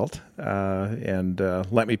Smithbilt and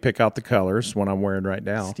let me pick out the colors, one I'm wearing right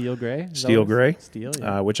now. Steel gray. Is that Steel what gray, it's- Steel.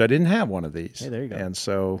 Yeah. which I didn't have one of these. Hey, there you go. And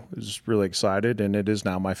so I was really excited, and it is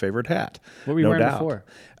now my favorite hat. What were you no wearing doubt. before?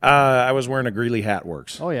 I was wearing a Greeley Hat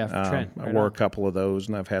Works. Oh, yeah, for Trent. I Right wore on. a couple of those,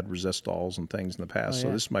 and I've had Resistals and things in the past. So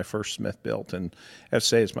yeah. this is my first Smithbilt, and I have to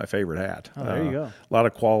say it's my favorite hat. Oh, there you go. A lot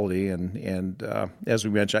of quality, and as we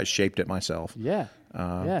mentioned, I shaped it myself. Yeah.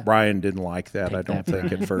 Yeah. Brian didn't like that, I don't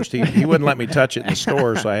think, at first. He wouldn't let me touch it in the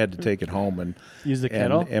store, so I had to take it home and Use the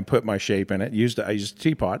kettle? and put my shape in it. I used a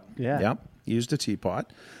teapot. Yeah. Used a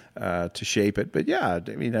teapot to shape it. But yeah,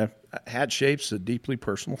 I mean, hat shape's a deeply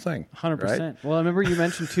personal thing. 100%. Right? Well, I remember you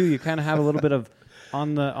mentioned too. You kind of have a little bit of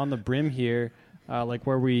on the brim here, like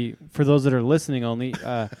where for those that are listening only,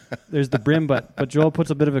 there's the brim, but Joel puts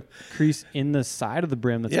a bit of a crease in the side of the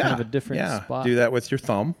brim. That's kind of a different spot. Do that with your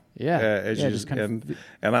thumb. Yeah. as Yeah, you, just kind of-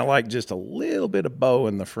 and I like just a little bit of bow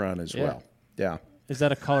in the front as Yeah. well. Yeah. Is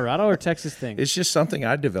that a Colorado or Texas thing? It's just something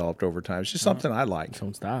I developed over time. It's just something I like. Its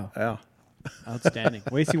own style. Yeah. Outstanding.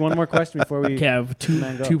 Wasey, one more question before we. Okay, I have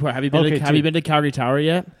Man, go. two part. Have you been? Okay, have two. you been to Calgary Tower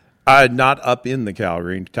yet? Not up in the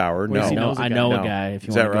Calgary Tower. Wait, No. He No, knows a I guy. know No. a guy. If you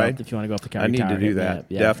Is want that to go, right? if you want to go up to I Calgary need Tower, to do hit me that. up.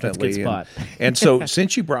 Yeah, Definitely. It's a good spot. And so,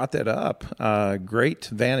 since you brought that up, great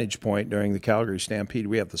vantage point during the Calgary Stampede.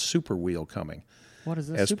 We have the Super Wheel coming What is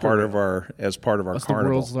this? as Super part Bowl? of our What's the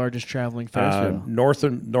carnival. world's largest traveling festival?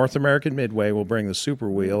 North American Midway will bring the Super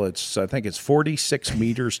Wheel. I think it's 46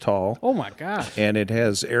 meters tall, Oh my gosh! and it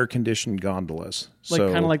has air conditioned gondolas. Like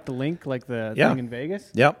so, kind of like the Link, like the Yeah. thing in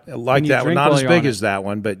Vegas. Yep, like you that one. drink Not while as you're big on as that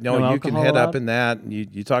one, but no, No you can alcohol head up allowed? in that. And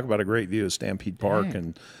you talk about a great view of Stampede Park Dang.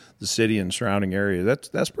 and the city and surrounding area.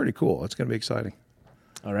 That's pretty cool. It's going to be exciting.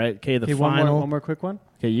 All right. Okay. The Okay, final. one more quick one.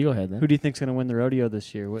 Okay, you go ahead then. Who do you think's going to win the rodeo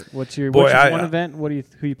this year? What's your Boy, one event? Who are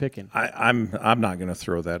you picking? I'm not going to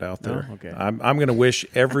throw that out there. No? Okay. I'm going to wish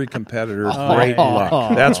every competitor Oh, great yeah.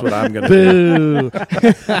 luck. That's what I'm going to do. Boo.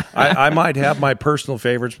 I might have my personal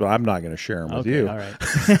favorites, but I'm not going to share them with Okay, you. all right.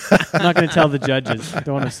 I'm not going to tell the judges.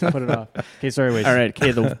 Don't want to put it off. Okay, sorry, wait. All right.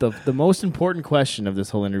 Okay. The most important question of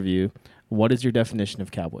this whole interview: what is your definition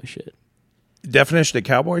of cowboy shit? Definition of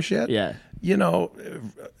cowboy shit? Yeah.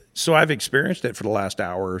 So I've experienced it for the last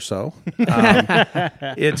hour or so.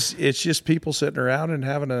 It's just people sitting around and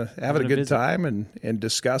having a a good visit. time and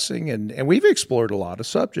discussing and we've explored a lot of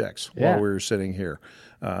subjects Yeah. while we were sitting here.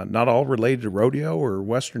 Not all related to rodeo or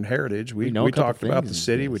Western heritage. We know a couple talked about the things.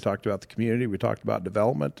 city, we talked about the community, we talked about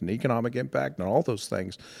development and economic impact and all those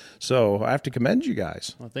things. So I have to commend you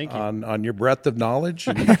guys Well, thank you. on your breadth of knowledge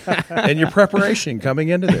and, and your preparation coming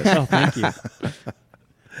into this. Oh, thank you.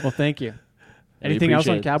 Well, thank you. Anything else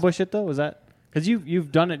on appreciate it. cowboy shit though? Was that because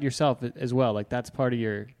you've done it yourself as well? Like that's part of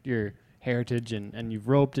your heritage, and you've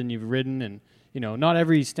roped and you've ridden and not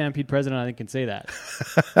every Stampede president I think can say that.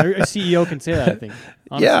 Or a CEO can say that, I think.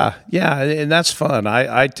 Honestly. Yeah, and that's fun.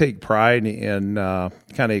 I take pride in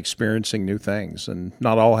kind of experiencing new things, and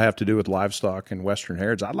not all have to do with livestock and Western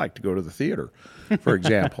heritage. I'd like to go to the theater, for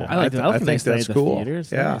example. I think that's cool.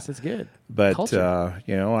 Theaters. Yeah, nice. That's good. But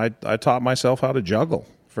I taught myself how to juggle,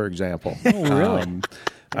 for example. Oh, really?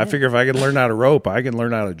 I figure if I can learn how to rope, I can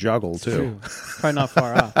learn how to juggle too. Probably not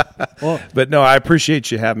far off. Well, but no, I appreciate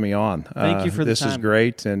you having me on. Thank you for this. The time. Is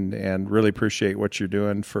great, and really appreciate what you're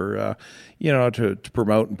doing for to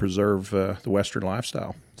promote and preserve the Western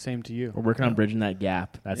lifestyle. Same to you. We're working on bridging that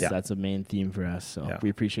gap. That's a main theme for us. So Yeah. we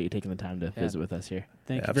appreciate you taking the time to visit with us here.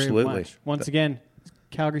 Thank you Absolutely. very much. Once again,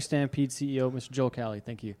 Calgary Stampede CEO, Mr. Joel Cowley.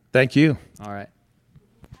 Thank you. Thank you. All right.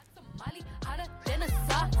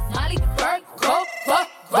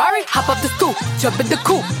 Rari, hop up the stoop, jump in the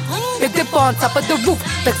coop, big dip on top of the roof,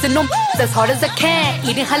 flexing them as hard as I can,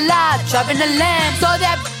 eating halal, driving a lamb. So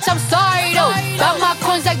that bitch, I'm sorry though, got my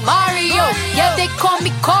coins like Mario. Yeah, they call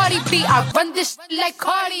me Cardi B, I run this like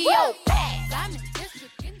cardio.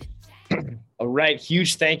 All right,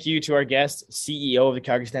 huge thank you to our guest, CEO of the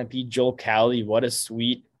Calgary Stampede, Joel Cowley. What a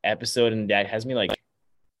sweet episode, and that has me like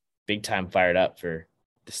big time fired up for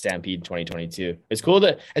the Stampede 2022. It's cool.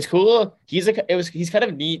 He's kind of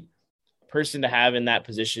a neat person to have in that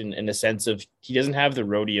position, in the sense of he doesn't have the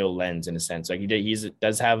rodeo lens, in a sense. Like he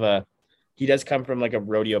does come from like a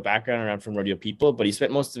rodeo background, around from rodeo people, but he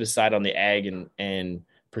spent most of his side on the ag and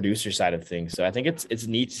producer side of things. So I think it's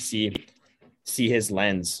neat to see his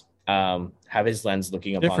lens, have his lens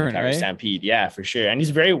looking upon the Calgary Stampede. Yeah, for sure. And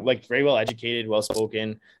he's very well educated, well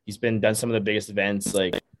spoken. He's done some of the biggest events.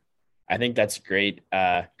 Like, I think that's great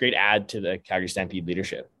add to the Calgary Stampede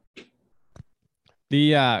leadership.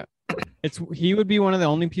 He would be one of the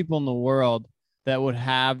only people in the world that would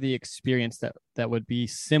have the experience that would be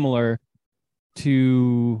similar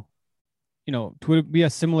to, to be a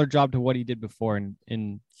similar job to what he did before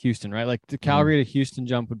in Houston, right? Like the Calgary to Houston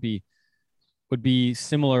jump would be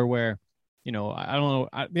similar, where, I don't know,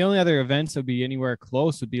 the only other events that would be anywhere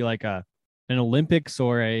close would be like an Olympics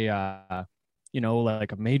or a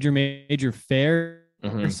like a major fair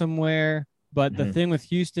or somewhere. But the thing with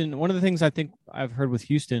Houston, one of the things I think I've heard with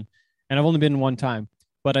Houston, and I've only been one time,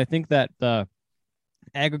 but I think that the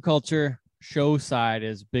agriculture show side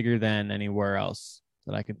is bigger than anywhere else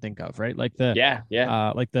that I can think of, right? Like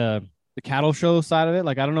like the cattle show side of it.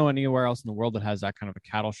 Like, I don't know anywhere else in the world that has that kind of a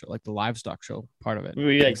cattle show, like the livestock show part of it.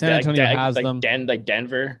 Maybe like San Antonio has them. Like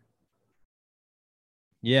Denver.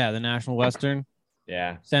 Yeah, the National Western.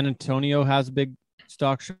 Yeah. San Antonio has a big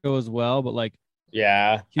stock show as well, but like,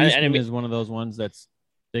 yeah, Houston is one of those ones that's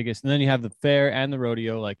biggest. And then you have the fair and the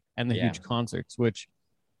rodeo, and the huge concerts,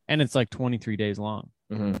 and it's like 23 days long.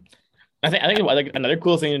 Mm-hmm. I think like another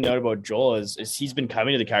cool thing to note about Joel is he's been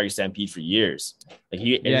coming to the Calgary Stampede for years. Like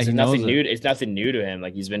it's nothing new. It's nothing new to him.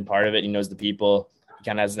 Like, he's been part of it. He knows the people. He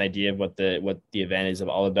kind of has an idea of what the event is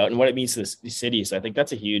all about and what it means to the city. So I think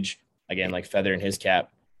that's a huge, again, like, feather in his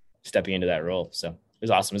cap, stepping into that role. So it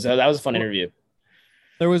was awesome. So that was a fun interview.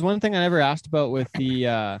 There was one thing I never asked about with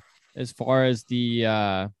the as far as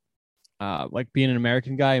the like being an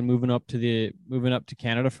American guy and moving up to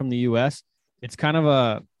Canada from the US. It's kind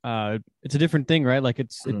of it's a different thing, right? Like,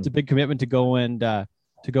 it's a big commitment to go and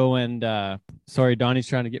sorry, Donnie's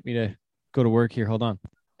trying to get me to go to work here. Hold on.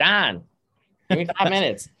 Don, give me 5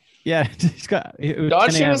 minutes. Yeah, he's got.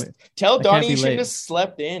 Tell Donnie you should have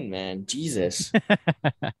slept in, man. Jesus.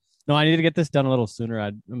 No, I need to get this done a little sooner.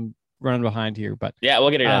 I'm running behind here, but yeah,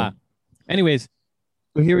 we'll get it done. Anyways,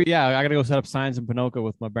 so I got to go set up signs in Ponoka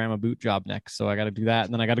with my Brahma boot job next. So I got to do that,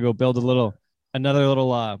 and then I got to go build another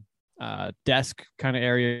little desk kind of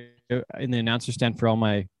area in the announcer stand for all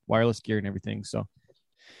my wireless gear and everything. So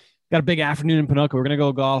got a big afternoon in Ponoka. We're gonna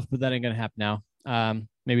go golf, but that ain't gonna happen now.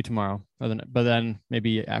 Maybe tomorrow, but then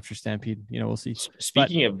maybe after Stampede. We'll see.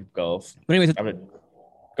 Speaking of golf, but anyways,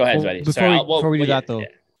 go ahead, buddy. Before we do that, though.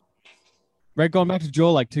 Right, going back to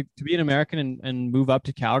Joel, like to be an American and move up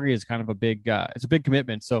to Calgary is kind of a big it's a big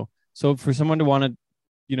commitment. So for someone to want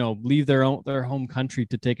to leave their home country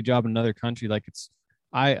to take a job in another country, like,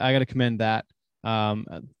 I got to commend that.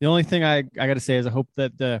 The only thing I got to say is I hope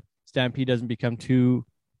that the Stampede doesn't become too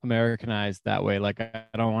Americanized that way. Like, I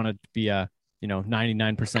don't want it to be a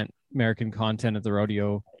 99% American content at the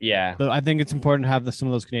rodeo. Yeah, but I think it's important to have some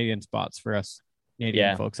of those Canadian spots for us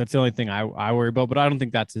Canadian folks. That's the only thing I worry about, but I don't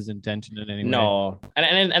think that's his intention in any way. No,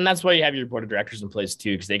 and that's why you have your board of directors in place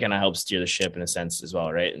too, because they kind of help steer the ship in a sense as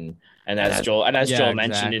well, right? And as Joel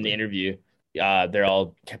mentioned in the interview, they're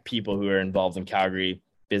all people who are involved in Calgary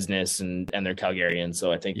business and they're Calgarians.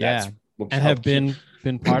 So I think that's and have been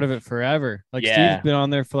been part of it forever. Like Yeah. Steve's been on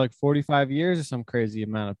there for like 45 years or some crazy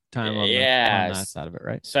amount of time on Yeah. that side of it,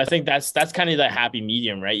 right? So I think that's kind of that happy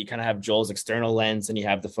medium, right? You kind of have Joel's external lens, and you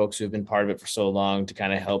have the folks who have been part of it for so long to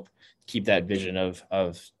kind of help keep that vision of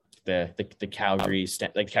the Calgary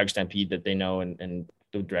Calgary Stampede that they know and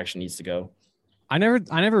the direction needs to go. I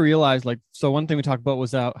never realized, like, so one thing we talked about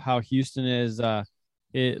was how Houston is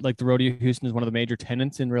like the Rodeo Houston is one of the major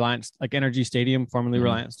tenants in Reliance, like Energy Stadium, formerly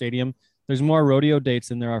Reliance Stadium. There's more rodeo dates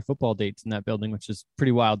than there are football dates in that building, which is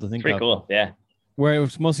pretty wild to think Pretty of. cool, yeah. Where it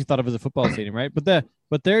was mostly thought of as a football stadium, right?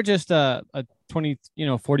 But they're just a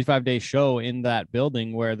 45-day show in that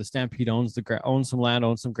building where the Stampede owns some land,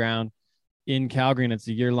 owns some ground in Calgary, and it's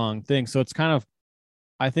a year-long thing. So it's kind of,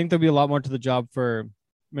 I think there'll be a lot more to the job for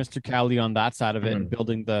Mr. Cowley on that side of it and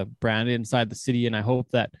building the brand inside the city. And I hope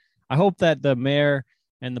that the mayor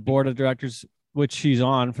and the board of directors, which she's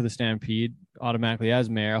on for the Stampede automatically as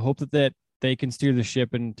mayor, I hope that they can steer the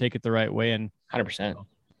ship and take it the right way and 100%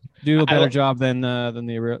 do a better job than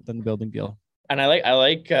the building deal. And I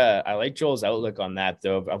like Joel's outlook on that,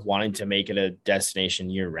 though, of wanting to make it a destination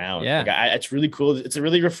year round. Yeah. Like, it's really cool. It's a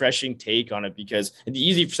really refreshing take on it, because it's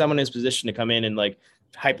easy for someone in his position to come in and like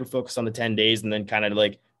hyper focus on the 10 days and then kind of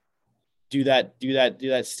like do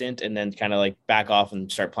that stint and then kind of like back off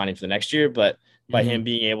and start planning for the next year. But by him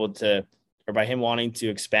being able to, or by him wanting to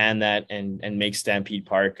expand that and make Stampede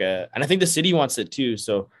Park, and I think the city wants it too.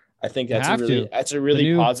 So I think that's a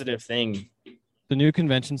really positive thing. The new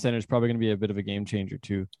convention center is probably going to be a bit of a game changer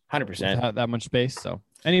too. 100%. That much space. So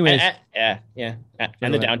anyways, and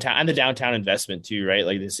the downtown investment too, right?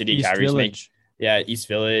 Like the city of Calgary's East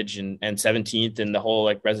Village and 17th and the whole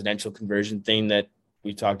like residential conversion thing that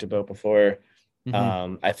we talked about before.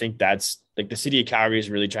 I think that's like the city of Calgary is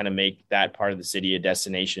really trying to make that part of the city a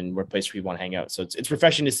destination where place where we want to hang out. So it's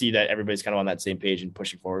refreshing to see that everybody's kind of on that same page and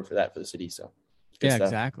pushing forward for the city. So yeah, stuff.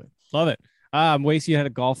 Exactly. Love it. Wasey, you had a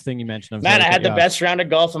golf thing you mentioned. Man, I had the best round of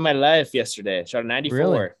golf of my life yesterday. Shot a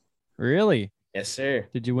 94. Really? Yes, sir.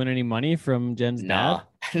 Did you win any money from Jen's dad?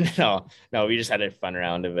 No. We just had a fun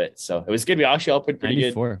round of it. So it was good. We actually all put pretty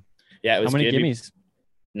 94. Good. Yeah, it was How many good. Gimmies?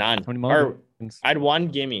 None. How many I had one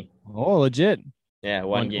gimme. Oh, legit. Yeah,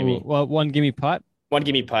 one gimme. Well, one gimme putt? One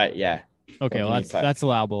gimme putt, yeah. Okay, well, that's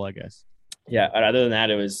allowable, I guess. Yeah, other than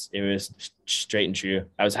that, it was straight and true.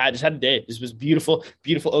 Just had a day. This was beautiful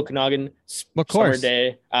Okanagan summer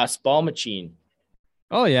day. Spalmachine.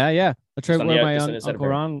 Oh yeah. That's right where my uncle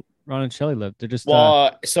Ron and Shelley lived. They're just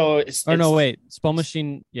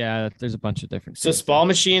Spalmachine. Yeah, there's a bunch of different. So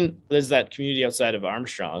Spalmachine is that community outside of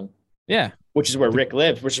Armstrong. Yeah, which is where Rick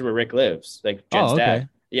lives. Like Jen's dad.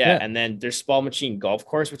 Yeah, and then there's Spalmachine Golf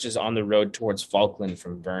Course, which is on the road towards Falkland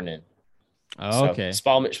from Vernon. Oh, okay.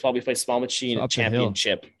 We played Spalmachine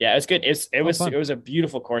Championship. Yeah, it's good. It was a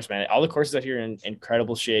beautiful course, man. All the courses out here are in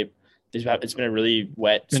incredible shape. It's been a really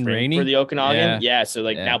wet spring for the Okanagan. Yeah. So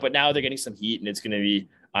now they're getting some heat and it's going to be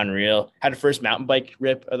unreal. Had a first mountain bike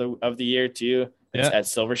rip of the year too. It's at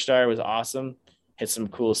Silver Star. It was awesome. Hit some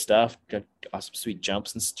cool stuff. Got awesome sweet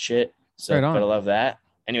jumps and shit. So gotta love that.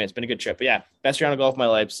 Anyway, it's been a good trip. But yeah, best round of golf of my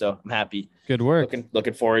life. So I'm happy. Good work.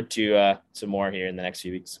 Looking forward to some more here in the next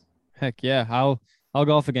few weeks. Heck yeah. I'll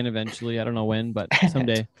golf again eventually. I don't know when, but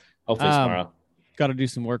someday. Hopefully tomorrow. Got to do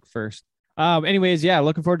some work first. Anyways, yeah,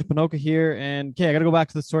 looking forward to Ponoka here. And okay, I got to go back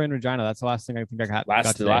to the story in Regina. That's the last thing I think I got.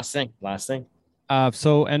 Last thing.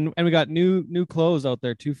 So, and we got new clothes out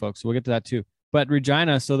there too, folks. So we'll get to that too. But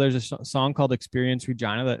Regina, so there's a song called Experience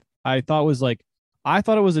Regina that I thought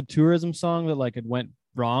it was a tourism song that like it went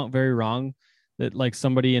wrong, very wrong. That like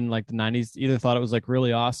somebody in like the 90s either thought it was like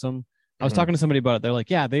really awesome. I was talking to somebody about it. They're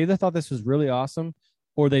like, yeah, they either thought this was really awesome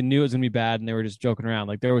or they knew it was gonna be bad and they were just joking around.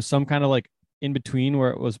 Like there was some kind of like in between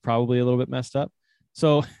where it was probably a little bit messed up.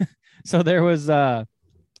 So there was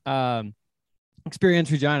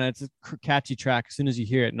Experience Regina. It's a catchy track as soon as you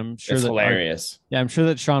hear it, and I'm sure it's hilarious. I'm sure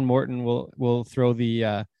that Sean Morton will throw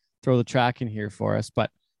the track in here for us.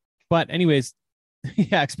 But anyways,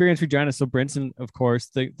 yeah, Experience Regina. So Brinson, of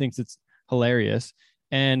course, thinks it's hilarious,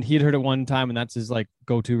 and he'd heard it one time, and that's his like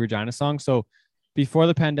go-to Regina song. So before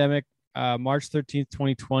the pandemic, March 13th,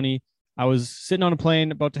 2020, I was sitting on a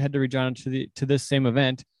plane about to head to Regina to this same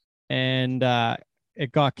event, and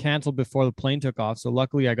it got canceled before the plane took off. So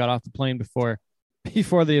luckily, I got off the plane before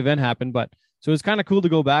the event happened. But so it was kind of cool to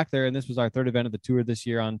go back there, and this was our third event of the tour this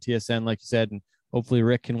year on TSN, like you said, and hopefully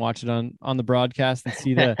Rick can watch it on the broadcast and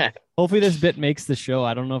see the. Hopefully this bit makes the show.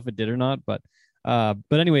 I don't know if it did or not, but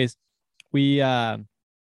anyways, we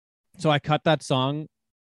so I cut that song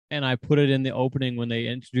and I put it in the opening when they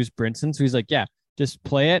introduced Brinson. So he's like, yeah, just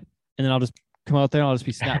play it. And then I'll just come out there and I'll just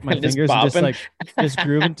be snapping my fingers and just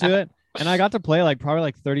grooving to it. And I got to play like probably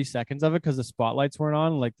like 30 seconds of it because the spotlights weren't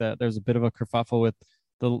on. Like there's a bit of a kerfuffle with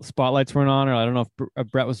the spotlights weren't on, or I don't know if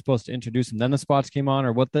Brett was supposed to introduce him, then the spots came on,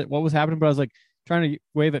 or what was happening. But I was like trying to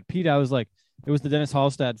wave at Pete. I was like, it was the Dennis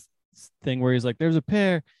Hallstad thing where he's like, "There's a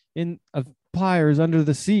pair of pliers under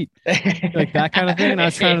the seat," like that kind of thing. And I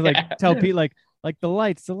was trying to like tell Pete like the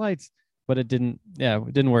lights, but it didn't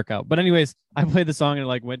work out. But anyways, I played the song and it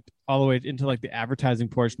like went all the way into like the advertising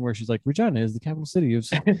portion where she's like, Regina is the capital city of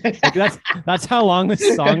like, that's how long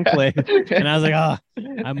this song played. And I was like,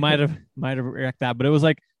 I might have wrecked that. But it was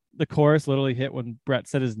like the chorus literally hit when Brett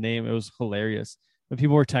said his name. It was hilarious. And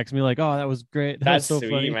people were texting me like, "Oh, that was great. That's was so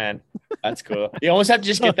sweet, funny, man. That's cool." You almost have to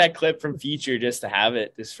just get that clip from Feature just to have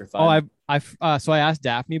it, just for fun. So I asked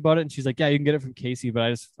Daphne about it, and she's like, "Yeah, you can get it from Casey,"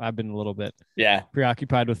 but I've been a little bit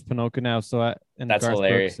preoccupied with Pinoca now. So that's Garth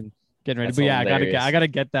hilarious. And getting ready. That's but yeah, hilarious. I gotta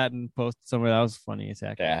get that and post it somewhere. That was funny as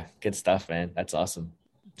heck. Yeah, good stuff, man. That's awesome.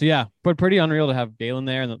 So yeah, but pretty unreal to have Galen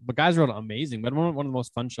there, and the guys were amazing. But one of the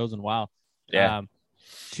most fun shows in a while. Yeah.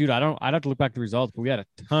 I'd have to look back at the results, but we had a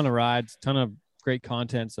ton of rides, ton of great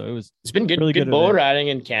content. So it's been good, really good bull riding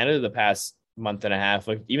in Canada the past month and a half.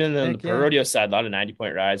 Like even on the pro rodeo side, a lot of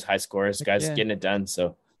 90-point rides, high scores, guys getting it done.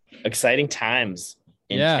 So exciting times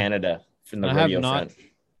in Canada from the rodeo front.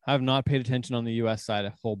 I have not paid attention on the US side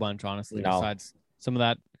a whole bunch, honestly, besides some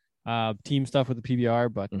of that team stuff with the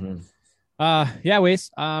PBR. But Wace,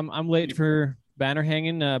 I'm late for banner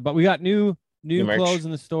hanging, but we got new clothes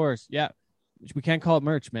in the stores. Yeah. We can't call it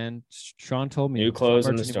merch, man. Sean told me. New clothes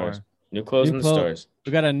in the stores. New clothes in the stores.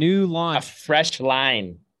 We got a new launch. A fresh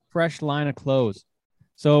line of clothes.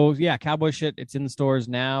 So yeah, cowboy shit. It's in the stores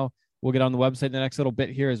now. We'll get on the website in the next little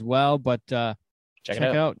bit here as well. But check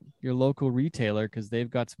out your local retailer because they've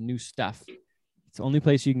got some new stuff. It's the only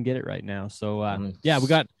place you can get it right now. So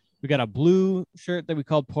we got a blue shirt that we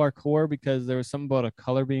called Parkour because there was something about a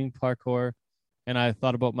color being Parkour. And I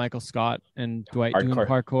thought about Michael Scott and Dwight doing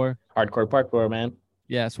parkour. Hardcore parkour, man.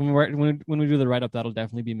 Yes, when we do the write up, that'll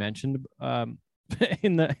definitely be mentioned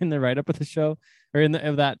in the write up of the show or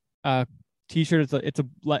of that t-shirt. It's a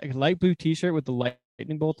light blue t-shirt with the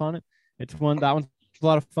lightning bolt on it. That one's a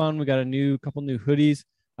lot of fun. We got a couple new hoodies.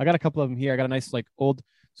 I got a couple of them here. I got a nice like old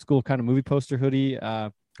school kind of movie poster hoodie.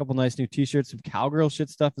 A couple nice new t-shirts, some cowgirl shit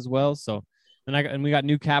stuff as well. So and we got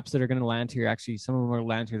new caps that are going to land here. Actually, some of them are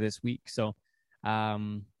land here this week. So.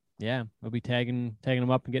 We'll be tagging them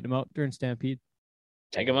up and getting them out during Stampede.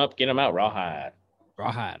 Tag them up, get them out, rawhide. All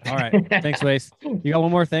right. Thanks, Wace. You got one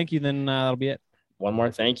more thank you, then that'll be it. One more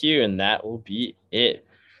thank you, and that will be it.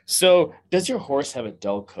 So, does your horse have a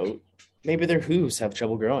dull coat? Maybe their hooves have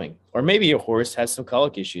trouble growing, or maybe your horse has some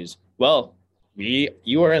colic issues. Well,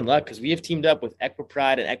 you are in luck because we have teamed up with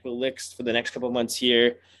Equipride and Equilix for the next couple of months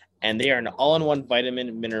here. And they are an all-in-one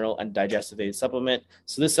vitamin, mineral, and digestive aid supplement.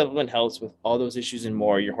 So this supplement helps with all those issues and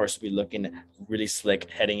more. Your horse will be looking really slick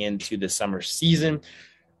heading into the summer season.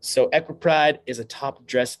 So Equipride is a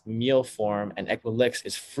top-dressed meal form, and Equilix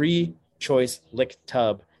is free choice lick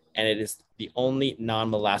tub, and it is the only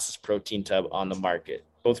non-molasses protein tub on the market.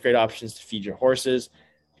 Both great options to feed your horses.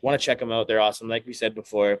 If you want to check them out, they're awesome. Like we said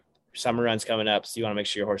before, summer run's coming up, so you want to make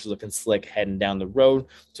sure your horse is looking slick heading down the road.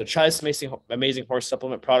 So try this amazing horse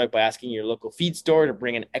supplement product by asking your local feed store to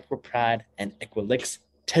bring in Equipride and Equilix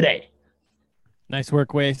today. Nice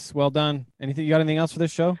work, Wace. Well done. You got anything else for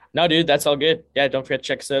this show? No, dude, that's all good. Yeah, don't forget to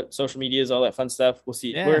check us out. Social medias, all that fun stuff. We'll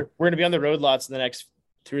see. Yeah. We're going to be on the road lots in the next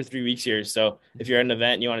 2 or 3 weeks here. So if you're at an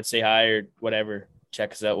event and you want to say hi or whatever,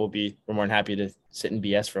 check us out. We're more than happy to sit in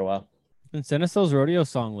BS for a while. And send us those rodeo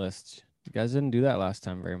song lists. You guys didn't do that last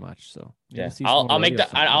time very much, so yeah. I'll make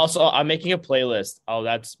that. I'm making a playlist.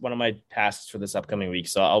 That's one of my tasks for this upcoming week.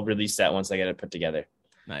 So I'll release that once I get it put together.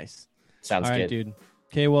 Nice. Sounds all right, good, dude.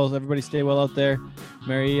 Okay, well, everybody stay well out there.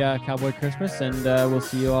 Merry Cowboy Christmas, and we'll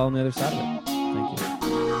see you all on the other side of it. Thank you.